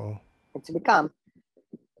become. Oh. It's become.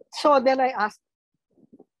 So then I asked,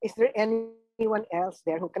 is there anyone else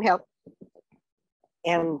there who can help?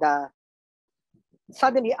 And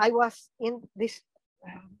suddenly I was in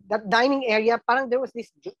that dining area. Parang there was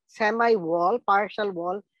this semi-wall, partial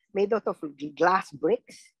wall made out of glass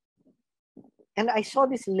bricks. And I saw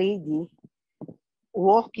this lady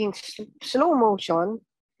walking slow motion,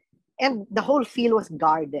 and the whole field was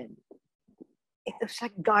garden. It was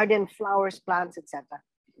like garden, flowers, plants, etc.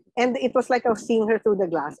 And it was like I was seeing her through the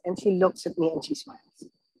glass, and she looks at me and she smiles.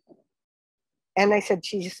 And I said,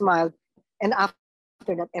 she just smiled. And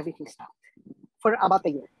after that, everything stopped for about a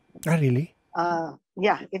year. Ah, really?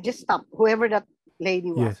 Yeah, it just stopped. Whoever that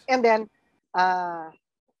lady was. Yes. And then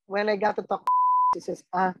when I got to talk, she says,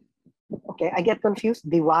 okay, I get confused.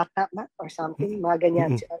 Diwata ba? Or something. Mga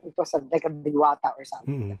ganyan. It was like a diwata or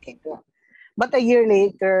something that came to her. But a year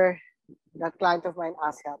later, that client of mine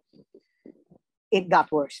asked help. It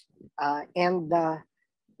got worse. And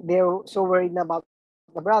they were so worried about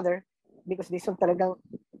the brother because this one talagang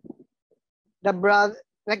the brother,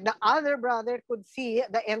 like the other brother could see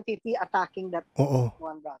the entity attacking that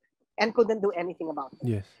one brother and couldn't do anything about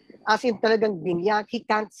it. Yes. As in talagang binyak, he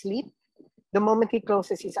can't sleep. The moment he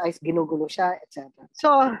closes his eyes, ginugulo siya, etc.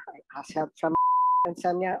 So, I asked help from and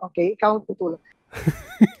sabi niya, okay, ikaw ang tutulong.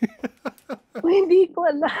 Hindi ko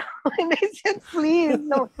alam. And I said, please,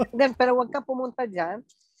 no. Then, pero wag ka pumunta dyan.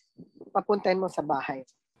 Papuntahin mo sa bahay.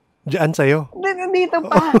 Diyan sa'yo? Dito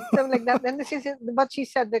pa. Something like that. And but she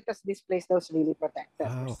said because this place was really protected.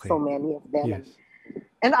 Okay. So many of them. Yes.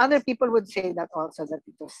 And other people would say that also, that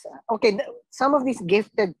it was, some of these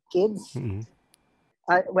gifted kids,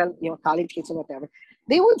 college kids and whatever,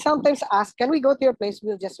 they would sometimes ask, can we go to your place?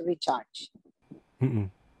 We'll just recharge.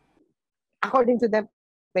 According to them,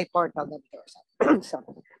 may portal that door. So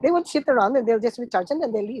they would sit around and they'll just recharge and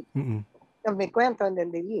then they leave. They'll make kwento and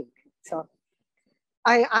then they leave. So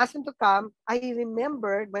I asked them to come. I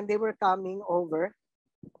remembered when they were coming over,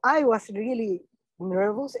 I was really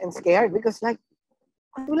nervous and scared because like,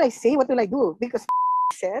 what will I say? What will I do? Because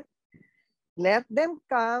said, let them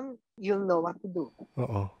come. You'll know what to do.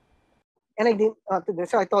 And I didn't know what to do.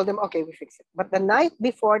 So I told them, okay, we fix it. But the night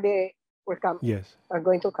before they were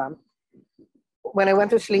going to come, when I went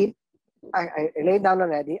to sleep, I laid down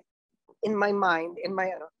already. In my mind,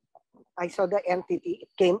 I saw the entity. It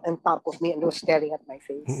came on top of me and was staring at my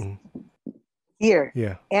face. Here.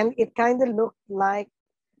 Yeah. And it kind of looked like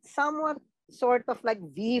somewhat sort of like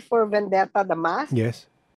V for Vendetta, the mask. Yes.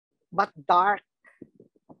 But dark.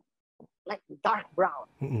 Like dark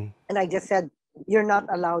brown. And I just said, you're not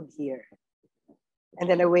allowed here. And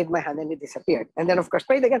then I waved my hand and it disappeared. And then, of course,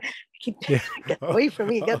 prayed again. Get away from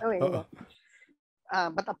me. Get away.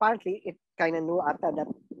 But apparently, it kind of knew ata that,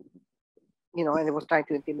 and it was trying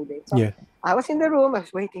to intimidate. So I was in the room. I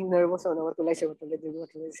was waiting, nervous. Oh, no, what will I say? What will I do? What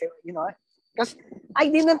will I say? Because I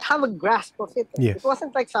didn't have a grasp of it. Yes. It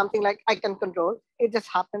wasn't like something like I can control. It just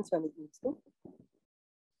happens when it needs to.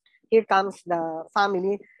 Here comes the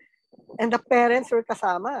family. And the parents were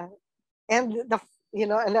kasama. And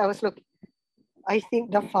and I was looking. I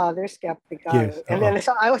think the father's skeptical. Yes. And then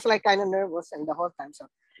so I was like kind of nervous and the whole time. So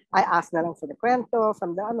I asked na lang for the kwento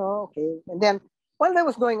from the okay. And then while that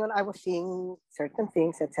was going on, I was seeing certain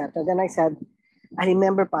things, etc. Then I said, I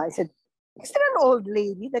remember I said, is there an old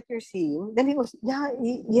lady that you're seeing? Then he goes,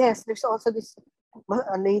 yes, there's also this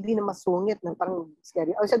a lady na masungit na parang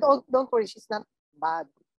scary. I said, oh, don't worry, she's not bad.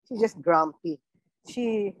 She's just grumpy.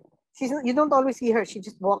 She's you don't always see her. She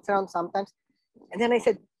just walks around sometimes. And then I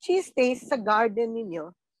said, she stays sa garden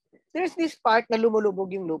ninyo. There's this part na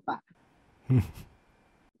lumulubog yung lupa.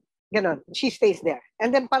 Ganon. She stays there.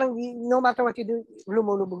 And then parang no matter what you do,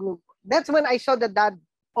 lumulubog. That's when I saw the dad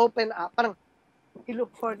open up. Parang he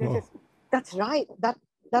looked for it and says, that's right. That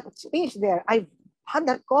space there, I've had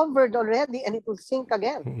that covered already and it will sink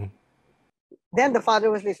again. Then the father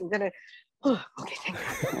was listening. Then okay, thank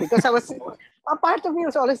God. Because a part of me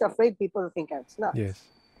was always afraid people would think I was nuts. Yes.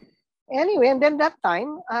 Anyway, and then that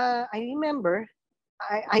time, I remember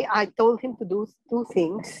I told him to do two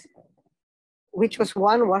things, which was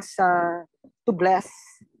one was to bless.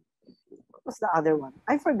 What was the other one?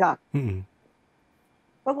 I forgot.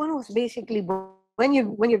 But one was basically when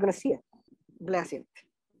you're gonna see it, bless it.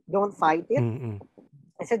 Don't fight it.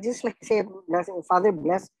 I said just like say blessing, Father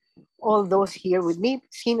bless all those here with me,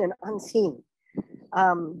 seen and unseen.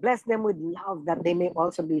 Bless them with love that they may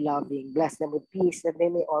also be loving. Bless them with peace that they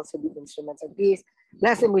may also be instruments of peace.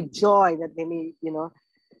 Bless them with joy that they may,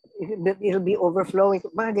 it'll be overflowing.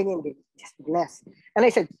 Mga ganyan din. Just bless. And I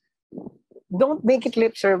said, don't make it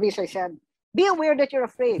lip service. I said, be aware that you're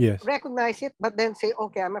afraid. Yes. Recognize it, but then say,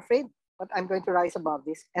 okay, I'm afraid, but I'm going to rise above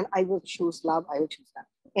this, and I will choose love. I will choose that.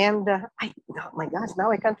 And oh my gosh,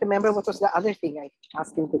 now I can't remember what was the other thing I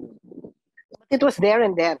asked him to do. But it was there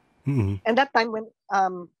and then. Mm-hmm. And that time when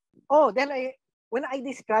when I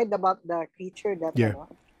described about the creature that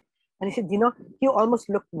and he said, you almost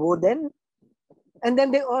look wooden. And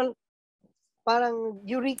then they all parang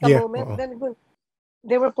eureka moment. Then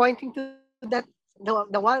they were pointing to that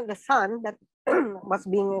the son that was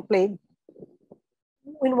being played.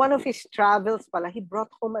 In one of his travels pala, he brought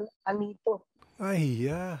home an anito. Ay,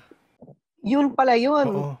 yeah. Yun pala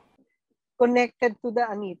yun. Connected to the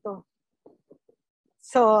anito.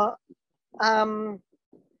 So,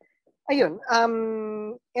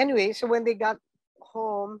 anyway, so when they got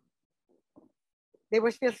home, they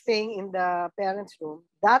were still staying in the parents' room.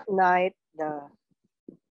 That night, the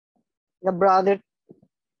brother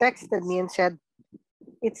texted me and said,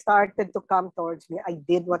 it started to come towards me. I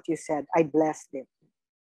did what you said. I blessed it.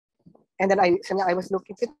 And then I was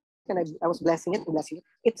looking at it and I was blessing it and blessing it.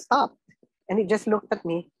 It stopped. And he just looked at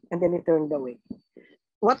me and then he turned away.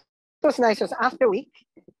 What was nice was after a week,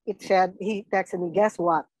 it said, he texted me, guess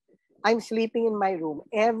what? I'm sleeping in my room.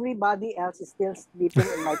 Everybody else is still sleeping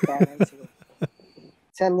in my parents' room.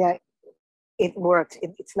 So yeah, it works.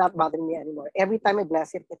 It's not bothering me anymore. Every time I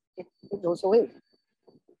bless it, it goes away.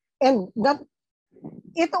 And that,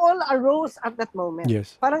 it all arose at that moment.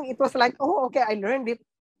 Yes. Parang it was like, oh, okay, I learned it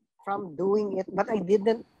from doing it, but I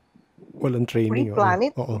didn't training, pre-plan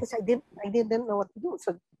it because I didn't know what to do.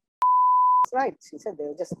 So that's right. She said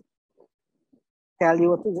they'll just tell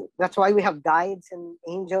you what to do. That's why we have guides and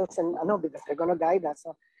angels and because they're gonna guide us.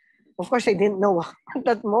 So of course I didn't know at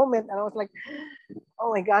that moment, and I was like,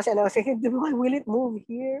 oh my gosh, and I was thinking, will it move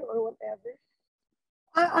here or whatever?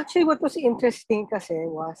 Actually, what was interesting kasi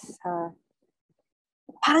was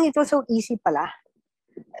parang it was so easy pala.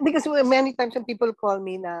 Because many times when people call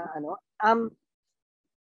me na and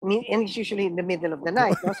it's usually in the middle of the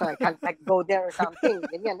night, so I can't like go there or something.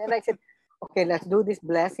 And I said, okay, let's do this,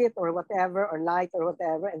 bless it or whatever, or light or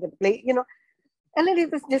whatever, and then play, and then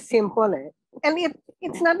it was just simple. And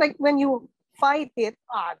it's not like when you fight it,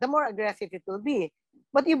 the more aggressive it will be.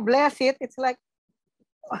 But you bless it, it's like,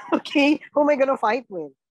 okay, who am I gonna fight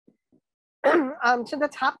with? So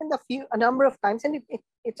that's happened a number of times, and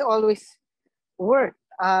it's always worked.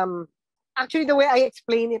 Actually, the way I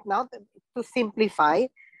explain it now, to simplify,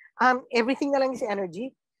 everything na lang is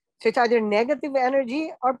energy. So it's either negative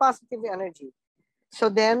energy or positive energy. So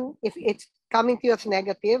then, if it's coming to you as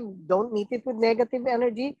negative, don't meet it with negative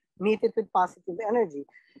energy, meet it with positive energy.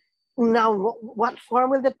 Now, what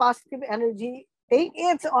form will the positive energy take?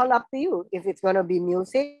 It's all up to you. If it's going to be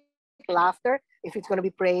music, laughter, if it's going to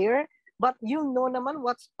be prayer, but naman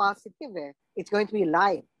what's positive. It's going to be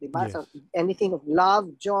light. Yes. So anything of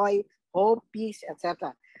love, joy, hope, peace,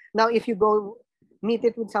 etc. Now, if you go meet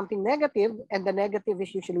it with something negative, and the negative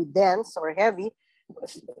is usually dense or heavy,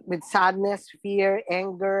 with sadness, fear,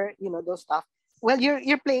 anger, those stuff. Well,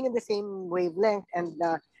 you're playing in the same wavelength, and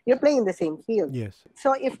you're playing in the same field. Yes.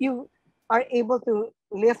 So if you are able to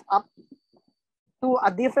lift up to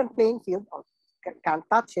a different playing field, or can't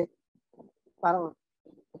touch it, parang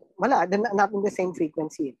wala, they're not in the same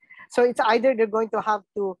frequency. So it's either they're going to have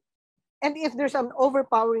to, and if there's an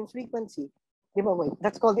overpowering frequency,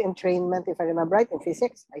 that's called the entrainment, if I remember right, in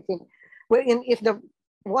physics, I think. Wherein if the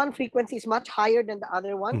one frequency is much higher than the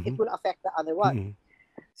other one, it will affect the other one.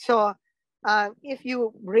 So if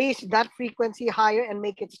you raise that frequency higher and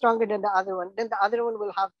make it stronger than the other one, then the other one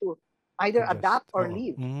will have to either adapt or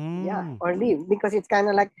leave. Yeah, or leave, because it's kind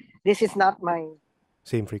of like, this is not my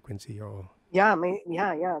same frequency. Yeah,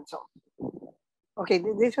 So, okay,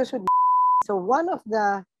 this was with. So one of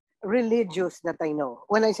the religious that I know,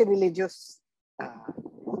 when I say religious,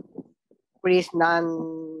 priest, nun,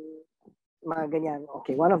 mga ganyan,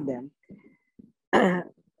 okay, one of them,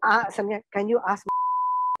 sabi niya, can you ask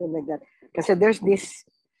like that? Because there's this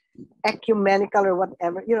ecumenical or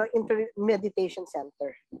whatever, meditation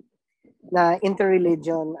center, na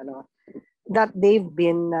interreligion, that they've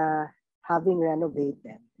been having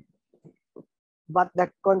renovated. But the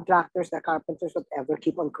contractors, the carpenters, whatever,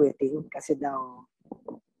 keep on quitting kasi daw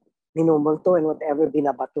minumulto and whatever,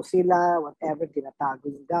 binabato sila, whatever, tinatago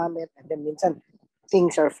yung gamit, and then minsan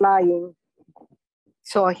things are flying.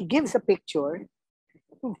 So he gives a picture,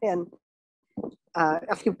 and then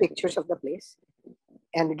a few pictures of the place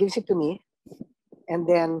and gives it to me. And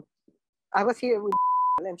then I was here with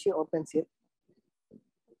and she opens it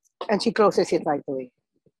and she closes it right away.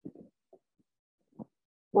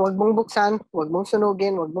 Huwag mong buksan, huwag mong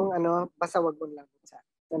sunugin, huwag mong basta huwag mong lang buksan.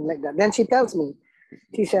 And like that. Then she tells me,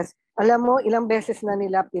 she says, alam mo, ilang beses na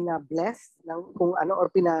nila pina-bless ng kung ano or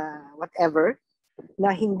whatever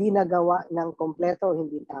na hindi nagawa ng kompleto o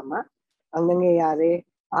hindi tama. Ang nangyayari,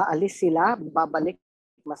 aalis sila, babalik,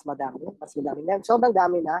 mas madami. Sobrang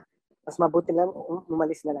dami na, mas mabuti lang,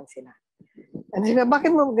 umalis na lang sila. And sila,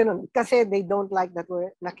 bakit mo ganun? Kasi they don't like that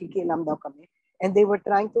we're nakikialam daw kami. And they were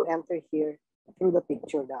trying to enter here through the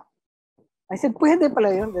picture daw. I said, pwede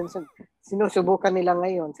pala yun. Then sinusubukan nila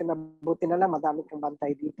ngayon. Sinabuti na lang, madami kang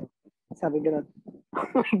bantay dito. Sabi ganun,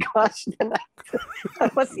 oh my gosh. Then I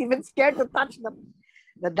was even scared to touch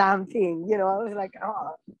the damn thing. You know, I was like,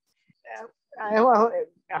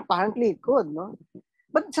 apparently it could, no?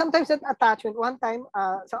 But sometimes that attachment, one time,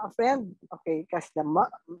 so a friend, okay, because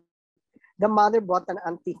the mother bought an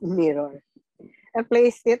antique mirror and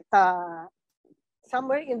placed it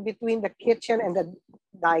somewhere in between the kitchen and the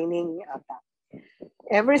dining.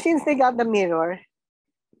 Ever since they got the mirror,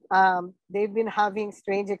 they've been having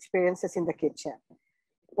strange experiences in the kitchen.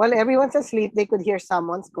 While everyone's asleep, they could hear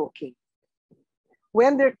someone's cooking.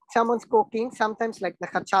 When someone's cooking, sometimes like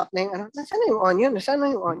naka-chop na yung nasaan na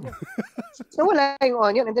yung onion? So wala yung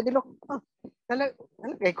onion. And then they look,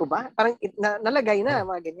 nalagay ko ba? Parang nalagay na,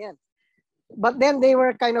 mga ganyan. But then they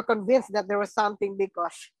were kind of convinced that there was something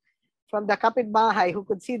because from the kapitbahay who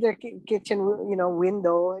could see their kitchen,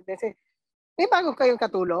 window, they say, may bago kayong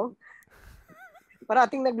katulong?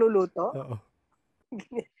 Parating nagluluto?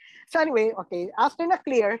 So anyway, okay, after na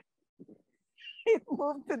clear, it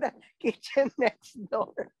moved to the kitchen next door.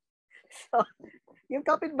 So, yung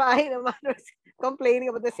kapitbahay naman was complaining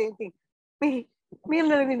about the same thing. May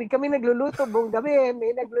narinig kami nagluluto buong gabi. And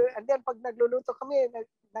then pag nagluluto kami,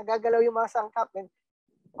 nagagalaw yung mga sangkap. And,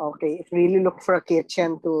 okay, it really looked for a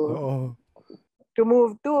kitchen to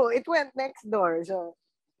move to. It went next door. So,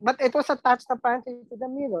 but it was attached apparently to the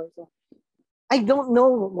mirror. So, I don't know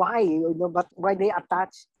why, but why they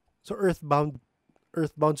attached. So earthbound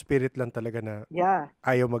spirit lang talaga na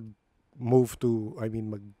ayaw mag-move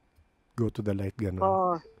mag-go to the light, gano'n.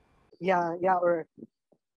 Oh, yeah, or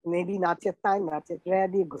maybe not yet time, not yet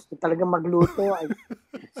ready, gusto talaga magluto. I'm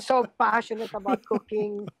so passionate about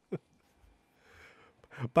cooking.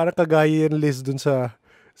 Para kagaya yung Liz dun sa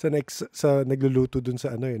nagluluto dun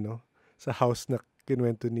sa sa house na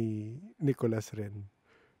kinuwento ni Nicholas rin.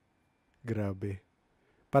 Grabe.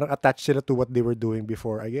 Parang attached sila to what they were doing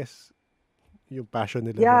before, I guess. Yung passion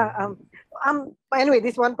nila. Yeah. Anyway,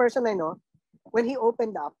 this one person I know, when he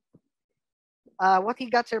opened up, what he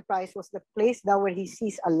got surprised was the place now where he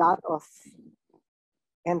sees a lot of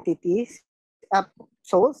entities,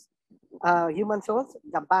 souls, human souls,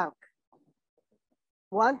 the bank.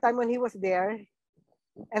 One time when he was there,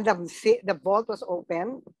 and the vault was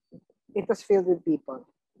open, it was filled with people,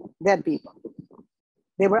 dead people.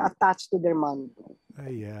 They were attached to their money.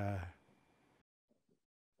 Yeah.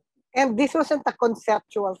 And this wasn't a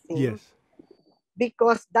conceptual thing. Yes.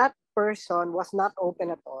 Because that person was not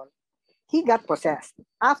open at all. He got possessed.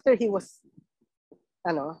 After he was,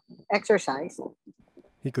 exorcised,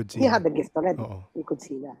 he could see. He had the gift already. He could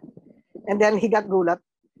see that. And then he got gulat.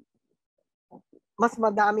 Mas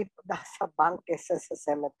madami pa sa bank kesa sa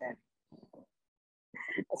cemetery.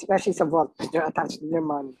 Especially sa vault. They're attached to their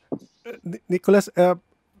money. Nicholas,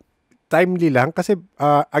 timely lang kasi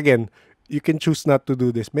again, you can choose not to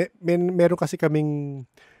do this. Meron kasi kaming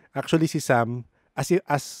actually si Sam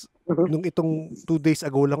as nung itong 2 days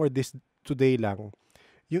ago lang or today lang,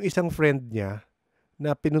 yung isang friend niya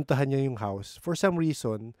na pinuntahan niya yung house, for some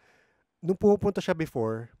reason, nung pumupunta siya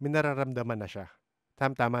before, may nararamdaman na siya.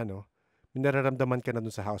 Tama, no? May nararamdaman ka na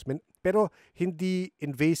dun sa house. Pero hindi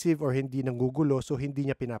invasive or hindi nanggugulo, so hindi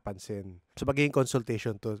niya pinapansin. So magiging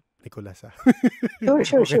consultation to Nicholas.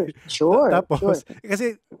 Sure. Tapos,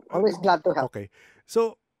 kasi always glad to help. Okay.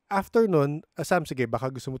 So, after nun, Sam, sige, baka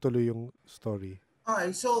gusto mo tuloy yung story.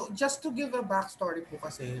 Okay, so just to give a backstory po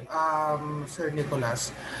kasi, Sir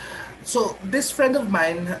Nicholas. So, this friend of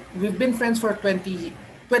mine, we've been friends for 20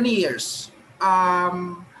 years.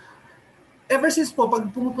 Ever since po,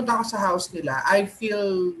 pag pumupunta ako sa house nila, I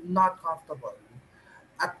feel not comfortable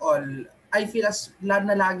at all. I feel as na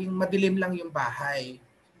laging madilim lang yung bahay.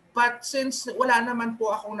 But since wala naman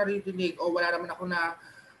po akong naririnig o wala naman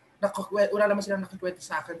silang nakikwento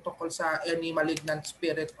sa akin tungkol sa any malignant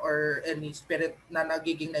spirit or any spirit na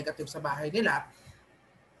nagiging negative sa bahay nila,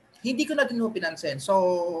 hindi ko na din pinansin.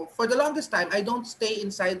 So, for the longest time, I don't stay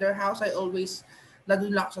inside their house. I always na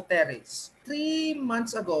doon lang ako sa terrace. 3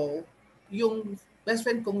 months ago, yung best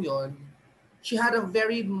friend kong yon, she had a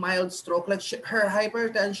very mild stroke. Like her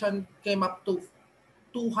hypertension came up to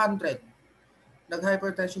 200.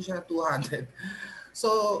 Nag-hypertension siya na 200.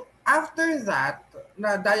 So, after that,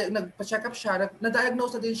 nagpa-check up siya,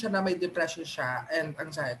 na-diagnose na din siya na may depression siya and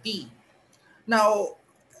anxiety. Now,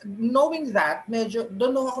 knowing that,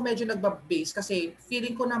 doon ako medyo nagba-base kasi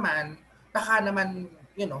feeling ko naman, baka naman,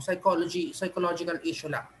 psychological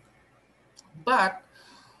issue lang. But,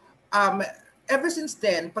 ever since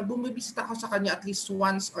then, pag bumibisit ako sa kanya at least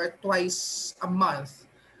once or twice a month,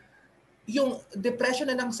 yung depression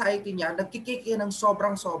and anxiety niya, nagkikick in ng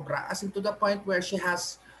sobrang-sobra, as in to the point where she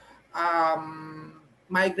has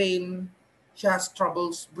migraine, she has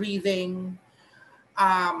troubles breathing.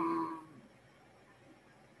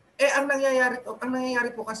 Ang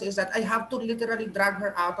nangyayari po kasi is that I have to literally drag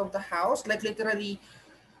her out of the house, like literally,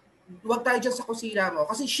 wag tayo dyan sa kusina mo.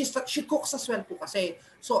 Kasi she cooks as well po kasi.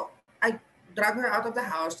 So, I drag her out of the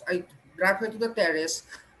house, I drag her to the terrace,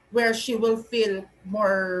 where she will feel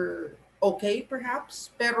more okay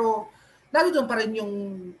perhaps, pero doon pa rin yung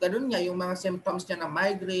ganun niya, yung mga symptoms niya na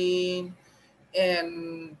migraine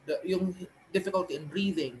and yung difficulty in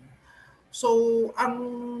breathing. So, ang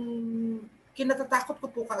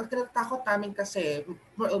kinatatakot namin kasi,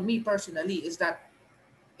 me personally, is that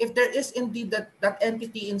if there is indeed that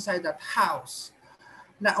entity inside that house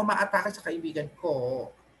na umaatake sa kaibigan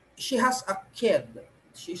ko, she has a kid.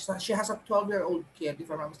 She has a 12-year-old kid, if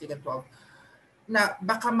I'm not mistaken, 12, na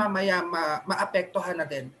baka mamaya maapektuhan na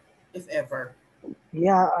din, if ever.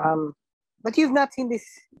 Yeah, but you've not seen this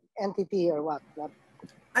entity or what?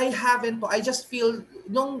 I haven't po. I just feel,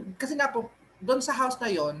 kasi nga po, doon sa house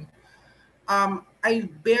na yon,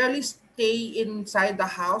 I barely stay inside the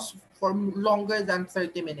house for longer than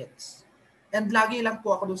 30 minutes. And lagi lang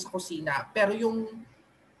po ako doon sa kusina. Pero yung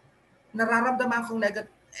nararamdaman kong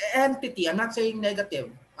entity, I'm not saying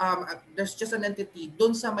negative, there's just an entity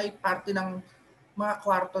doon sa may parte ng mga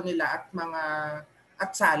kwarto nila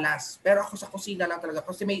at salas. Pero ako sa kusina lang talaga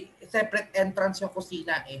kasi may separate entrance yung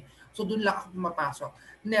kusina eh. So doon lang ako pumapasok.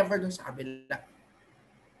 Never doon sa kabila.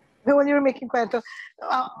 When you're making kwento,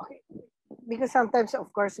 because sometimes,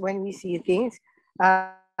 of course, when we see things,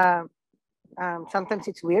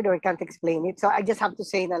 sometimes it's weird or I can't explain it. So I just have to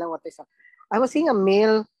say na lang what I saw. I was seeing a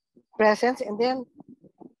male presence and then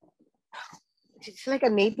it's like a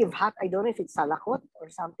native hat. I don't know if it's salakot or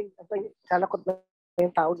something. Salakot ba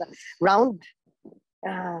yung tawag na round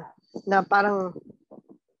na parang,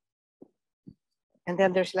 and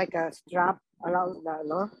then there's like a strap around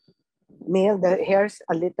the male. The hair's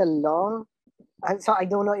a little long. So I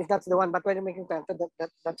don't know if that's the one, but when you're making kwento,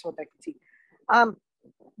 that's what I could see.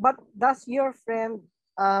 But does your friend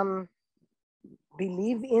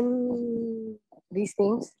believe in these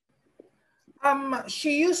things?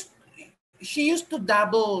 She used to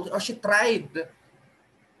dabble, or she tried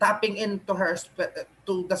tapping into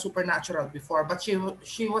to the supernatural before, but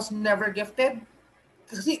she was never gifted.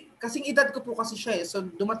 Kasing edad ko po kasi siya eh. So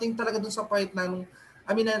dumating talaga dun sa point na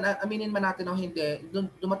aminin man natin o hindi,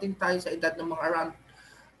 dumating tayo sa edad ng mga around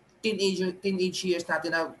teenage years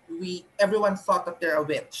natin na everyone thought that they're a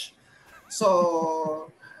witch. So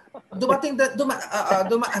dumaan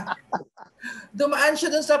siya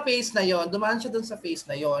dun sa phase na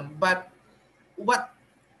yon. But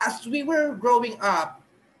as we were growing up,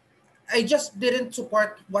 I just didn't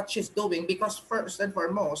support what she's doing because first and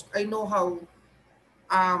foremost, I know how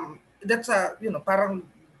that's parang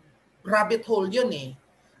rabbit hole yun eh.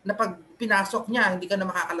 Na pag pinasok niya, hindi ka na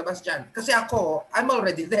makakalabas dyan. Kasi ako, I'm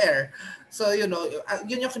already there. So, yun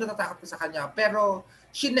yung kinatatakot ko sa kanya. Pero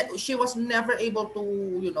she was never able to,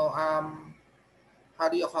 how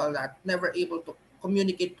do you call that? Never able to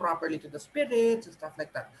communicate properly to the spirits and stuff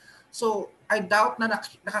like that. So, I doubt na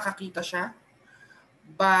nakakakita siya.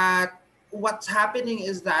 But what's happening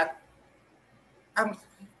is that ang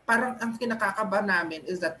kinakakaba namin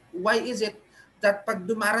is that why is it that pag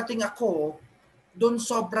dumarating ako, doon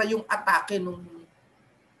sobra yung atake nung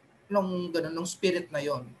spirit na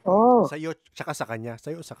yon. Oh. Sa'yo, tsaka sa kanya.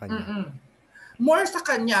 Sa'yo sa kanya. Mm-mm. More sa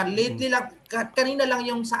kanya. Lately lang, kanina lang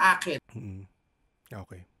yung sa akin.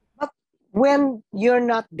 Okay. But when you're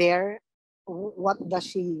not there, what does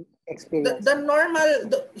she experience? The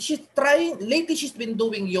normal, lately she's been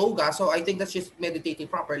doing yoga, so I think that she's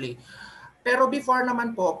meditating properly. Pero before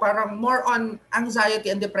naman po, parang more on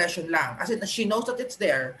anxiety and depression lang. As in, she knows that it's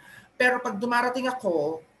there. Pero pag dumarating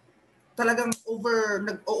ako, talagang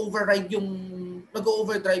nag-overdrive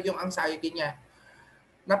yung anxiety niya.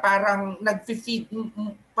 Na parang nag-feed,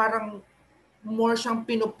 parang more siyang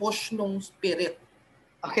pinupush nung spirit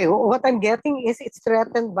Okay, what I'm getting is it's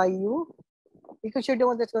threatened by you because you're the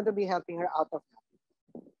one that's going to be helping her out of that.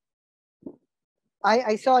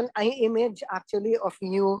 I saw an image actually of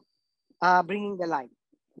you bringing the light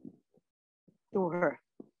to her.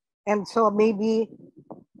 And so maybe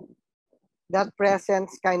that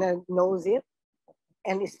presence kind of knows it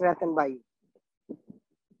and is threatened by you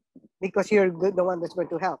because you're the one that's going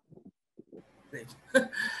to help.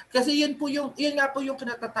 Kasi yun nga po yung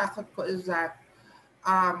kinatatakot ko is that,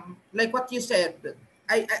 like what you said,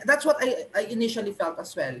 that's what I initially felt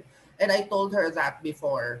as well. And I told her that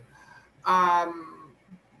before.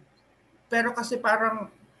 Pero kasi parang,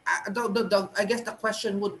 I guess the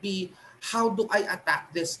question would be, how do I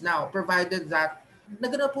attack this now? Provided that,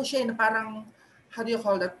 nagano po siya na parang, how do you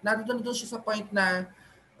call that? Nandun siya sa point na,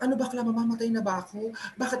 ano bakla, mamamatay na ba ako?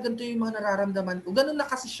 Bakit ganito yung mga nararamdaman ko? Ganun na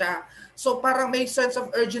kasi siya. So parang may sense of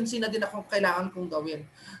urgency na din akong kailangan kong gawin.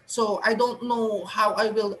 So I don't know how I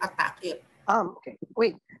will attack it. Okay.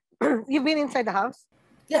 Wait. You've been inside the house?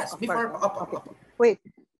 Yes, before. Okay. Wait.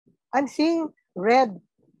 I'm seeing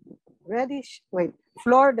reddish,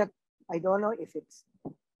 floor that I don't know if it's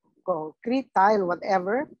concrete, tile,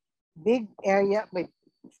 whatever. Big area,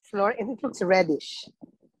 floor, and it looks reddish.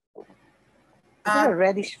 Is it a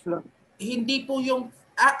reddish floor? Hindi po yung,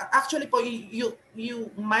 actually po, you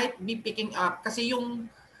might be picking up kasi yung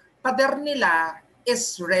pader nila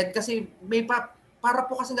is red kasi may para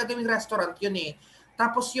po kasi gagawing restaurant yun eh.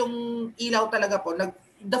 Tapos yung ilaw talaga po,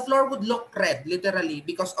 the floor would look red literally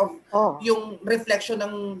because of yung reflection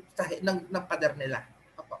ng pader nila.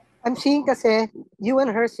 I'm seeing kasi you and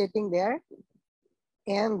her sitting there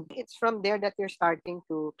and it's from there that you're starting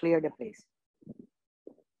to clear the place.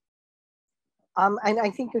 And I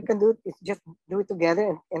think we can do it, is just do it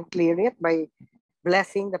together and clear it by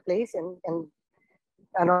blessing the place and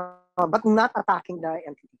but not attacking the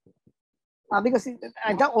entity. Because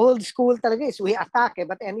the old school talaga is we attack,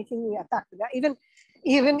 but anything we attack, even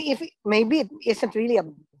if maybe it isn't really a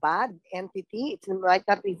bad entity, it might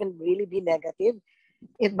not even really be negative,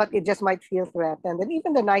 but it just might feel threatened. And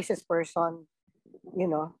even the nicest person,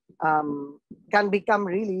 can become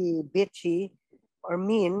really bitchy or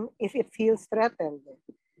mean if it feels threatened.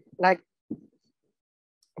 Like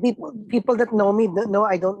people that know me know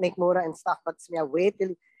I don't make mura and stuff, but wait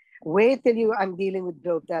till I'm dealing with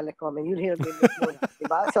Globe Telecom and you'll hear me make mura.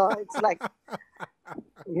 Diba? So it's like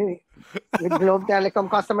with Globe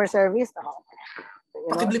Telecom customer service.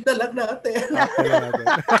 Pakiblip na lang natin.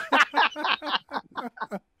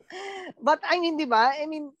 But I mean, diba? I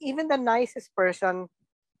mean, even the nicest person,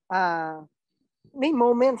 may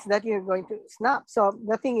moments that you're going to snap. So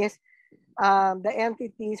the thing is, the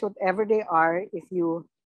entities, whatever they are, if you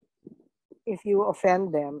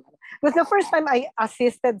offend them. Because the first time I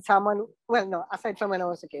assisted someone, well, no, aside from when I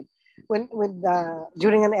was a kid,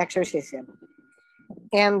 during an exorcism,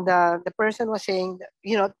 and the person was saying,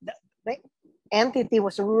 the entity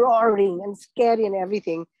was roaring and scary and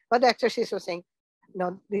everything, but the exorcist was saying,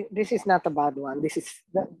 no, this is not a bad one.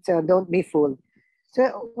 So don't be fooled.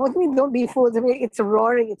 So what do you mean don't be fooled? I mean, it's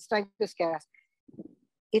roaring. It's trying to scare us.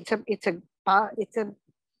 It's a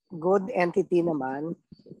good entity naman,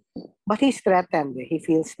 but he's threatened. He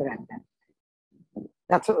feels threatened.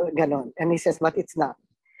 That's ganon. And he says, but it's not.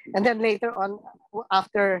 And then later on,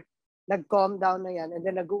 after nag-calm down na yan, and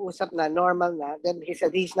then nag-uusap na, normal na, then he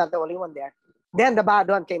said, he's not the only one there. Then the bad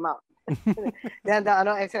one came out. Then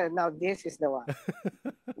I said, now this is the one.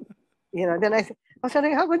 Then I said,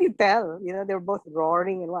 how could you tell? They were both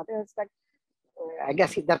roaring and what. It's like, I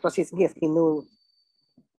guess that was his gift. He knew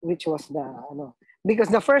which was because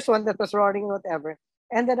the first one that was roaring and whatever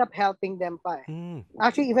ended up helping them pa.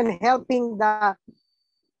 Actually, even helping the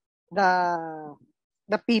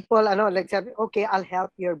people, like said, okay, I'll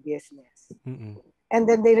help your business. And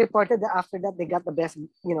then they reported that after that they got the best,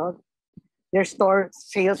 their store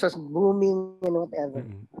sales was booming and whatever.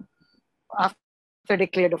 After they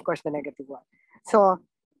cleared, of course, the negative one. So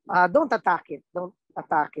don't attack it. Don't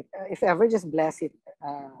attack it. If ever, just bless it.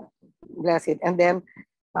 Bless it. And then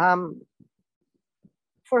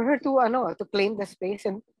for her to claim the space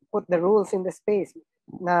and put the rules in the space.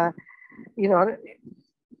 Na,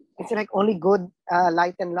 it's like only good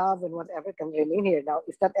light and love and whatever can remain here. Now,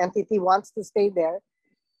 if that entity wants to stay there,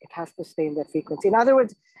 it has to stay in that frequency. In other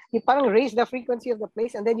words, you parang raise the frequency of the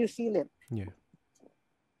place and then you seal it. Yeah.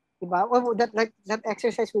 Well, that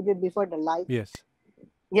exercise we did before, the light. Yes.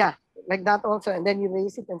 Yeah, like that also. And then you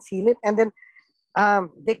raise it and seal it and then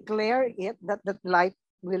declare it that light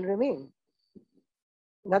will remain.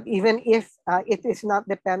 That even if it is not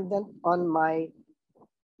dependent on my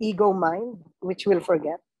ego mind, which will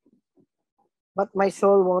forget. but my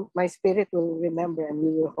soul won't. My spirit will remember, and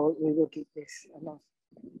we will keep this.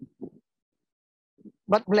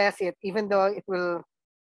 But bless it, even though it will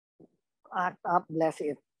act up. Bless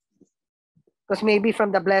it, because maybe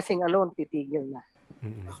from the blessing alone, titigil na.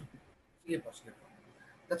 Sige po, sige po.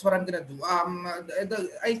 That's what I'm gonna do.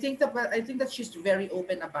 I think that she's very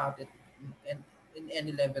open about it, and in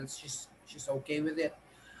any levels, she's okay with it.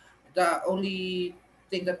 The only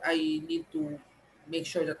thing that I need to make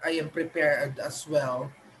sure that I am prepared as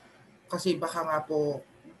well, kasi baka nga po,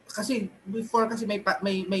 kasi before kasi may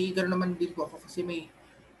gano'n naman din po ako, kasi may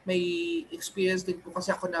experience din po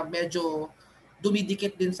kasi ako na medyo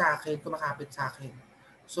dumidikit din sa akin, kumakapit sa akin.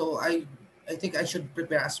 So I think I should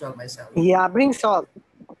prepare as well myself. Yeah, bring salt.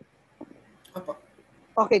 Opo.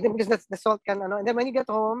 Okay, then because that's the salt can and then when you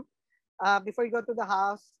get home, before you go to the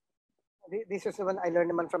house, this is the one I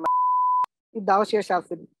learned naman from you douse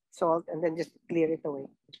yourself with salt and then just clear it away.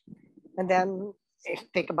 And then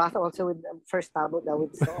take a bath also with first tabo that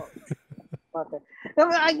with salt. Water.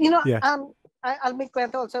 I'll make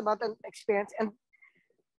kwento also about an experience and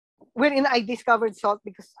wherein I discovered salt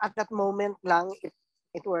because at that moment lang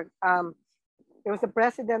it worked. There was a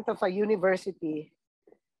president of a university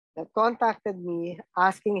that contacted me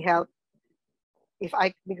asking help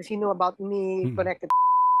because he knew about me connected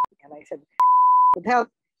and I said could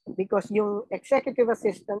help because yung executive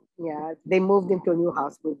assistant niya, they moved into a new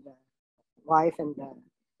house with the wife and the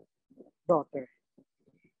daughter.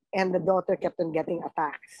 And the daughter kept on getting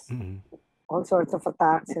attacks. All sorts of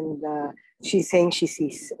attacks and she's saying she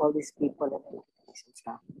sees all these people and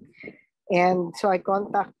stuff. And so I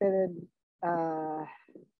contacted I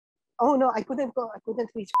couldn't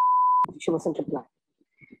reach. She wasn't replying.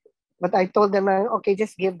 But I told them, okay,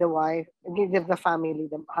 just give the family,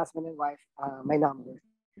 the husband and wife, my number.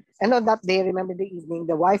 And on that day, remember the evening,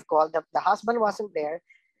 the wife called. The husband wasn't there.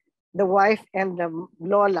 The wife and the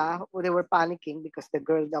Lola, they were panicking because the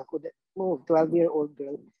girl now couldn't move, 12-year-old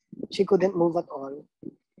girl. She couldn't move at all.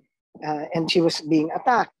 And she was being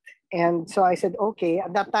attacked. And so I said, okay,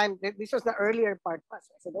 at that time, this was the earlier part. So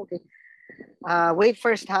I said, okay, wait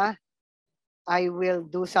first, huh? I will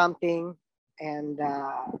do something and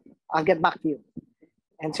I'll get back to you.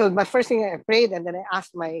 And so my first thing I prayed and then I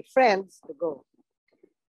asked my friends to go.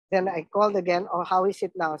 Then I called again, how is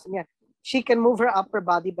it now? So, yeah, she can move her upper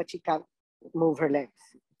body, but she can't move her legs.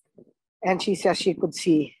 And she says she could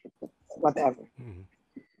see whatever.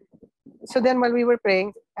 So then when we were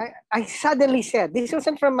praying, I suddenly said, this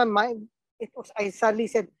wasn't from my mind. I suddenly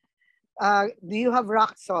said, do you have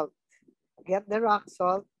rock salt? Get the rock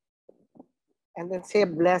salt and then say a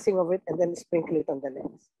blessing of it and then sprinkle it on the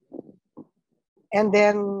legs. And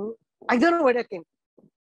then, I don't know where that came.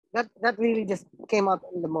 That really just came out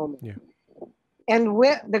in the moment. Yeah. And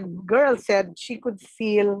where the girl said she could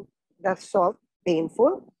feel the salt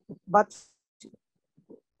painful, but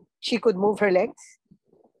she could move her legs.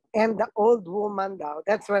 And the old woman now,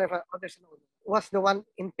 that's when was the one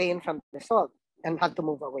in pain from the salt and had to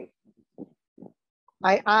move away.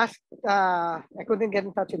 I asked, I couldn't get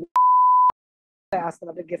in touch with I asked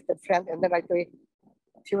another gifted friend, and then right away,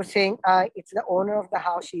 she was saying, it's the owner of the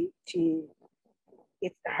house.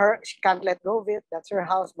 It's her. She can't let go of it. That's her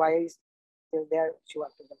house. Why is it still there? She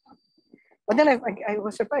wanted them out. But then I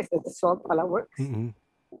was surprised that the salt pala works.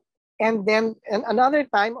 And then another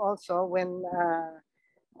time also when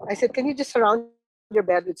I said, can you just surround your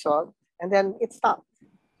bed with salt? And then it stopped.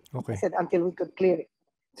 Okay. I said, until we could clear it.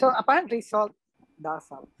 So apparently salt does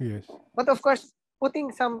help. Yes. But of course,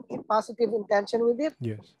 putting some positive intention with it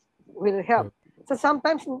will help. Yep. So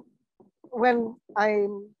sometimes when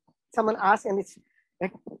someone asks and it's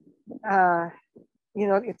like,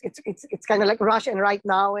 it's kind of like rush and right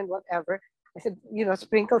now and whatever. I said,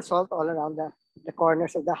 sprinkle salt all around the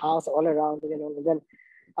corners of the house, all around, and then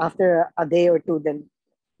after a day or two, then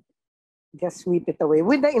just sweep it away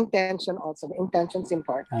with the intention also. The intention's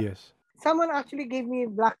important. Yes. Someone actually gave me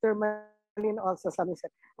black tourmaline also. Somebody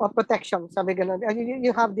said, protection. Sabi ganun,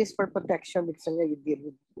 you have this for protection because you deal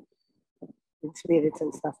with spirits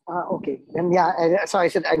and stuff. Okay. Then so I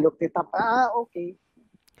said, I looked it up. Okay.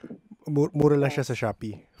 Mura lang siya sa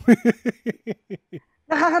Shopee.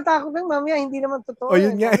 Nakakatakot lang, mamaya. Hindi naman totoo.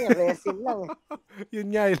 Yun nga. Resin lang. Yun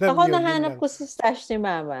nga. Ako nahanap ko sa stash ni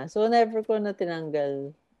Mama. So, never ko na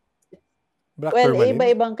tinanggal. Black tourmaline?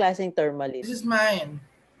 Iba-ibang klaseng tourmaline. This is mine.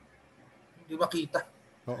 Hindi makita.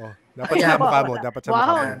 Oo. Dapat sa mukha mo. Dapat sa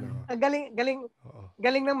mukha mo.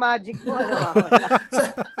 Galing ng magic mo.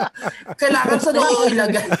 Kailangan sa noo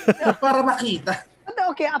ilagay para makita. But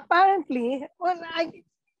okay, apparently,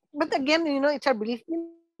 but again, it's our belief.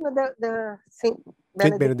 The Saint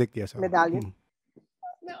Benedict yes. medallion.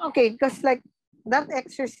 Okay, because like that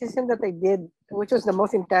exorcism that I did, which was the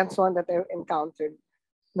most intense one that I encountered,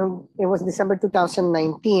 no, it was December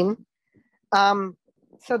 2019. Um,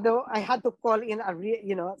 so though I had to call in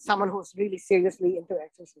someone who's really seriously into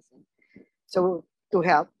exorcism, so to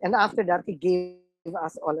help. And after that, he gave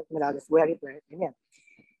us all of medallions, wear it, ganyan.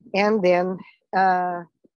 And then,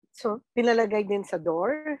 so pinalagay din sa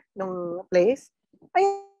door ng place.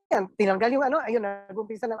 Ayan, tinanggal yung ayun,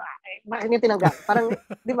 nag-umpisa na, bakit niya tinanggal? Parang,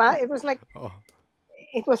 di ba? Oh.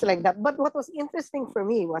 It was like that. But what was interesting for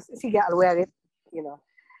me was, sige, I'll wear it,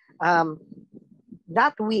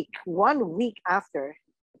 that week, 1 week after,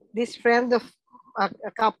 this friend of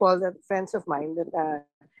a couple, that friends of mine, that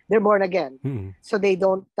they're born again, so they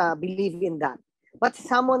don't believe in that. But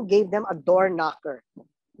someone gave them a door knocker,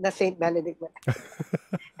 the Saint Benedict,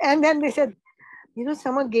 and then they said,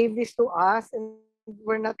 someone gave this to us, and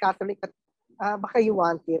we're not Catholic, but baka you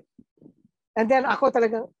want it. And then ako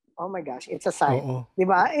talagang, oh my gosh, it's a sign.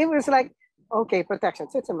 Diba? It was like, okay, protection,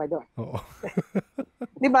 so it's on my door.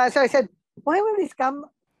 Diba? So I said, why will this come?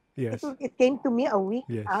 Yes. It came to me a week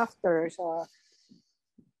after. So,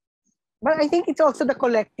 but I think it's also the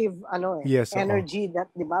collective energy that,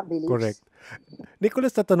 diba, believes. Correct.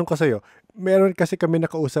 Nicholas, tatanong ko sa'yo, meron kasi kami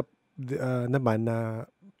nakausap naman na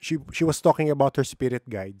she was talking about her spirit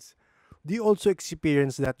guides. Do you also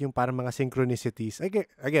experience that, yung parang mga synchronicities?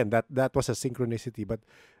 Again, that was a synchronicity, but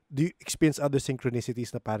do you experience other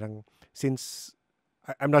synchronicities na parang, since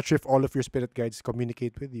I'm not sure if all of your spirit guides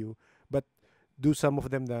communicate with you, but do some of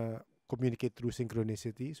them communicate through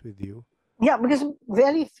synchronicities with you? Yeah, because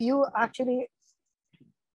very few actually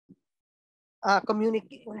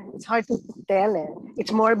communicate. It's hard to tell.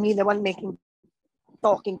 It's more me, the one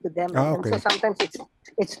talking to them. Okay. And so sometimes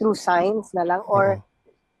it's through signs na lang, or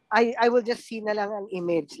I will just see na lang an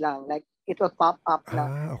image lang, like it will pop up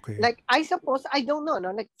na. Okay. Like I suppose, I don't know, no?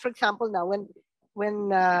 Like for example now when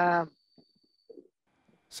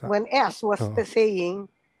S was saying,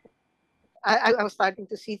 I was starting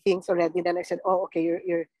to see things already. Then I said, oh, okay,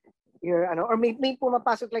 you're or may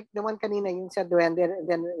pumapasok like the one kanina, yung sa duwende, and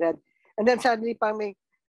then red, and then suddenly parang may,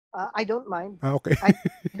 I don't mind. Okay. I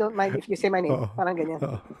don't mind if you say my name. Parang ganyan.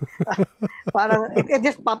 Parang it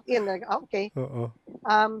just popped in, like, okay.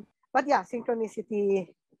 But yeah,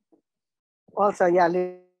 synchronicity also, yeah,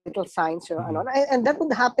 little signs, and that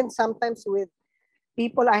would happen sometimes with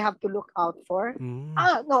people I have to look out for.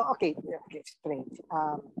 No, okay, strange.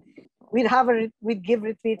 We'd give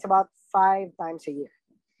retreats about 5 times a year.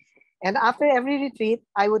 And after every retreat,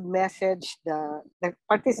 I would message the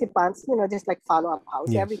participants, just like follow-up,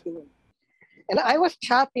 how's everything. And I was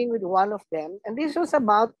chatting with one of them, and this was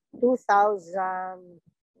about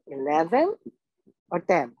 2011 or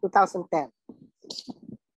 2010.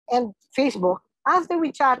 And Facebook, after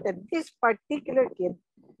we chatted, this particular kid,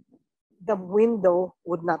 the window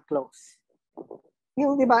would not close.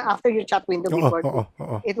 Yung, di ba, after your chat window before,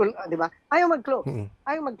 it will, di ba, ayaw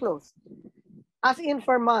mag-close. As in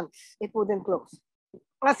for months, it wouldn't close.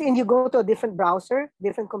 As in you go to a different browser,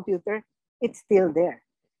 different computer, it's still there.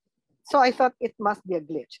 So I thought it must be a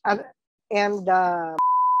glitch. And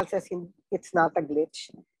says it's not a glitch.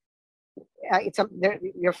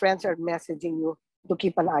 Your friends are messaging you to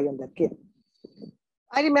keep an eye on that kid.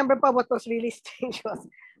 I remember what was really strange was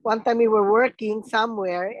one time we were working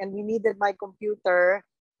somewhere and we needed my computer,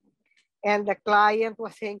 and the client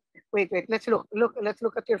was saying, wait, let's look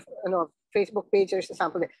at your Facebook page. There's a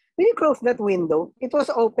sample there. When you close that window, it was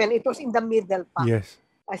open. It was in the middle part. Yes.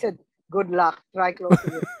 I said, good luck. Try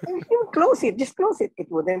closing it. And you close it. Just close it.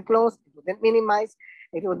 It wouldn't close. It wouldn't minimize.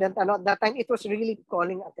 It wouldn't. That time it was really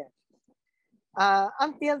calling attention.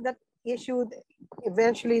 Until that issue,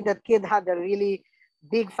 eventually that kid had a really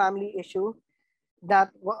big family issue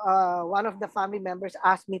that one of the family members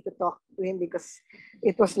asked me to talk to him because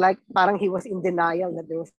it was like parang he was in denial that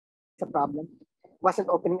there was a problem. Wasn't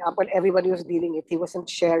opening up when everybody was dealing it. He wasn't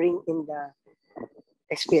sharing in the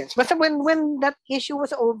experience. But when that issue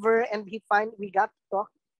was over and we got to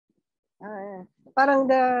talk, parang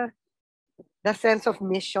the sense of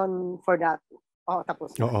mission for that,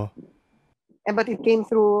 tapos na. But it came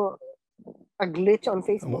through a glitch on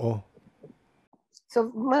Facebook.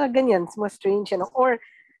 So mga ganyan, mga strange, Or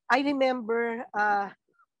I remember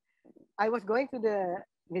I was going to the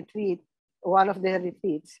retreat, one of the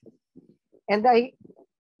retreats, and I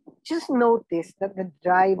just noticed that the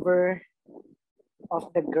driver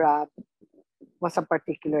of the Grab was a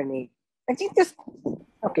particular name. And she just,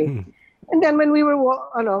 okay. And then when we were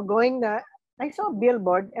going, I saw a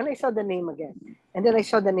billboard and I saw the name again. And then I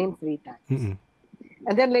saw the name 3 times.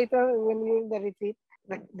 And then later, when we were in the retreat,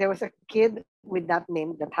 there was a kid with that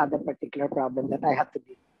name that had a particular problem that I had to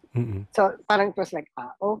deal with. Mm-mm. So parang it was like,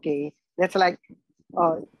 okay. That's like,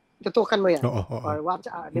 tutukan mo yan. Oo, oo. Or watch,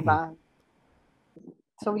 di ba?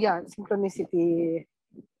 So yeah, synchronicity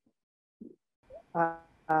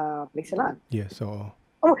plays a lot. Yes, oo.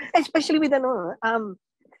 Oh, especially with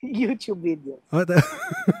YouTube videos.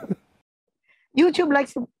 YouTube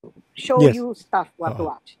likes to show Yes. you stuff what to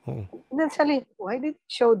Oo. watch. Oo. And then suddenly, why did it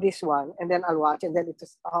show this one? And then I'll watch, and then it's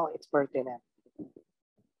just, it's pertinent.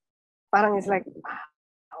 Parang it's like,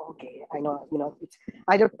 okay, I know, it's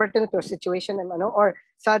either pertinent to a situation, or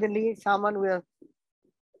suddenly someone will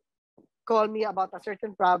call me about a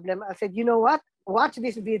certain problem. I said, you know what? Watch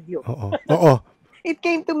this video. Oo. Oo. It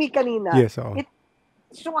came to me kanina. Yes, oo. It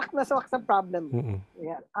suwak na suwak sa problem. Mm-mm.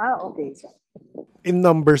 Yeah. Okay. So, In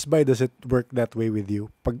numbers ba, does it work that way with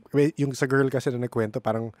you? Pag yung sa girl kasi na nagkwento,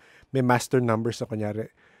 parang may master numbers na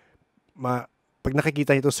kunyari. Pag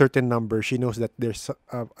nakikita niya to certain number, she knows that there's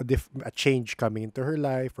a change coming into her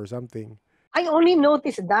life or something. I only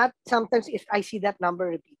notice that sometimes if I see that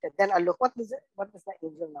number repeated, then I look, what does the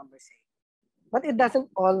angel number say? But it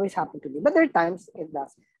doesn't always happen to me. But there are times it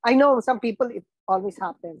does. I know some people, it always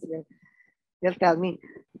happens. They'll tell me,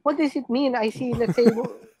 what does it mean? I see, let's say,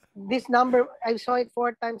 this number, I saw it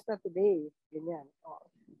 4 times na today. Ganyan.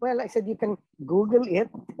 Well, I said, you can Google it.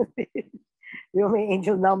 May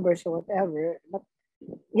angel numbers or whatever. But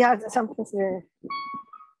yeah, sometimes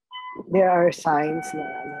there are signs na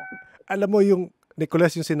Alam mo yung,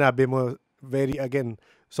 Nicholas, yung sinabi mo,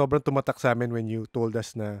 sobrang tumatak sa amin when you told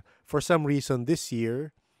us na for some reason this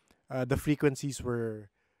year, the frequencies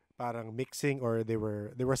were parang mixing or there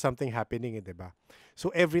was something happening, diba?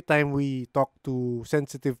 So every time we talk to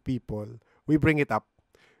sensitive people, we bring it up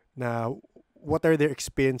na what are their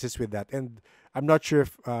experiences with that. And I'm not sure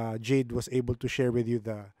if Jade was able to share with you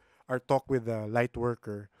our talk with the light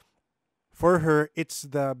worker. For her, it's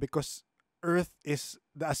because Earth is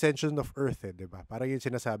the ascension of Earth, diba? Parang yun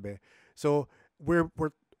sinasabi. So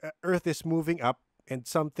Earth is moving up and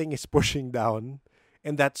something is pushing down,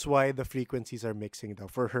 and that's why the frequencies are mixing down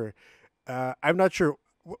for her. I'm not sure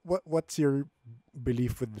what's your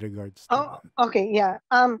belief with regards to that? Okay, yeah.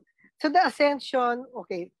 So the ascension,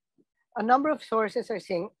 okay, a number of sources are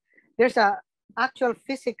saying there's a actual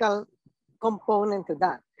physical component to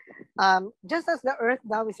that. Just as the Earth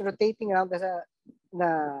now is rotating around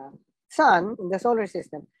the sun in the solar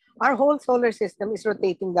system, our whole solar system is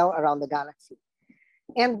rotating now around the galaxy.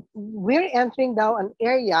 And we're entering now an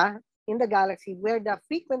area in the galaxy where the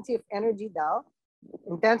frequency of energy now,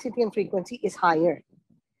 intensity and frequency, is higher.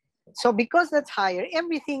 So because that's higher,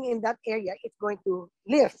 everything in that area is going to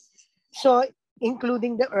lift. So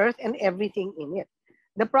including the Earth and everything in it.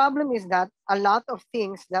 The problem is that a lot of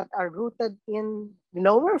things that are rooted in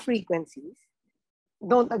lower frequencies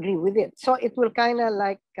don't agree with it. So it will kind of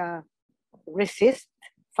like resist,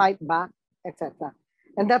 fight back, etc.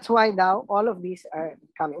 And that's why now all of these are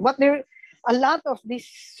coming. But there, a lot of these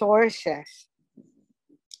sources,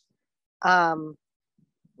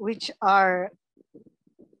 which are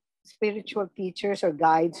spiritual teachers or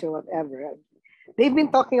guides or whatever, they've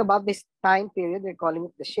been talking about this time period. They're calling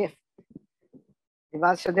it the shift.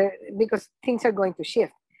 So because things are going to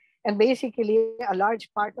shift. And basically, a large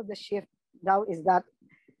part of the shift now is that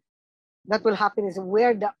will happen is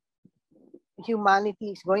where the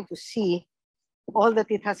humanity is going to see all that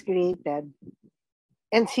it has created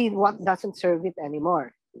and see what doesn't serve it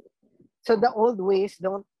anymore. So the old ways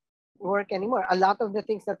don't work anymore. A lot of the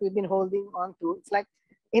things that we've been holding on to, it's like,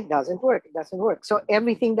 it doesn't work. It doesn't work. So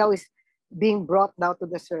everything now is being brought down to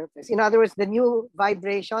the surface. In other words, the new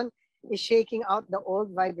vibration is shaking out the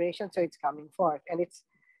old vibration, so it's coming forth, and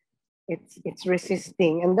it's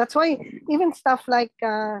resisting. And that's why even stuff like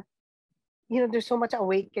there's so much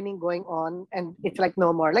awakening going on, and it's like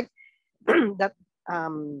no more. Like that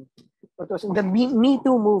what was it? The Me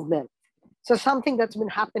Too movement. So something that's been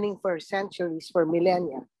happening for centuries, for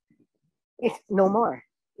millennia, it's no more.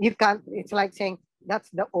 You can't. It's like saying that's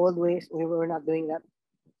the old ways. We were not doing that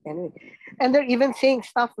anyway. And they're even saying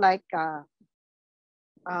stuff like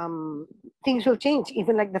things will change.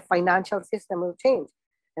 Even like the financial system will change,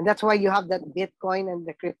 and that's why you have that Bitcoin and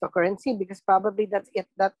the cryptocurrency, because probably that's it.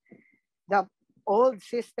 That the old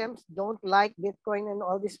systems don't like Bitcoin and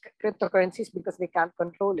all these cryptocurrencies because they can't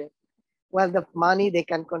control it. Well, the money they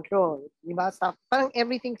can control. Diba? Stuff. Parang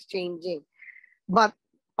everything's changing. But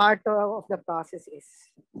part of the process is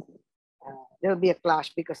there'll be a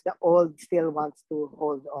clash because the old still wants to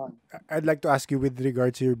hold on. I'd like to ask you with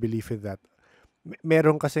regards to your belief with that.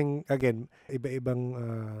 Meron kasing, again,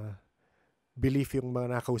 iba-ibang belief yung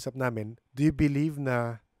mga nakausap namin. Do you believe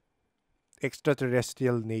na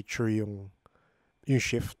extraterrestrial nature yung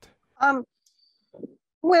shift?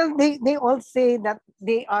 Well, they all say that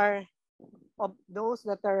they are of those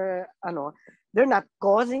that are they're not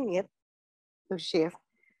causing it to shift.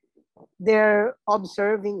 They're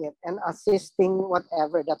observing it and assisting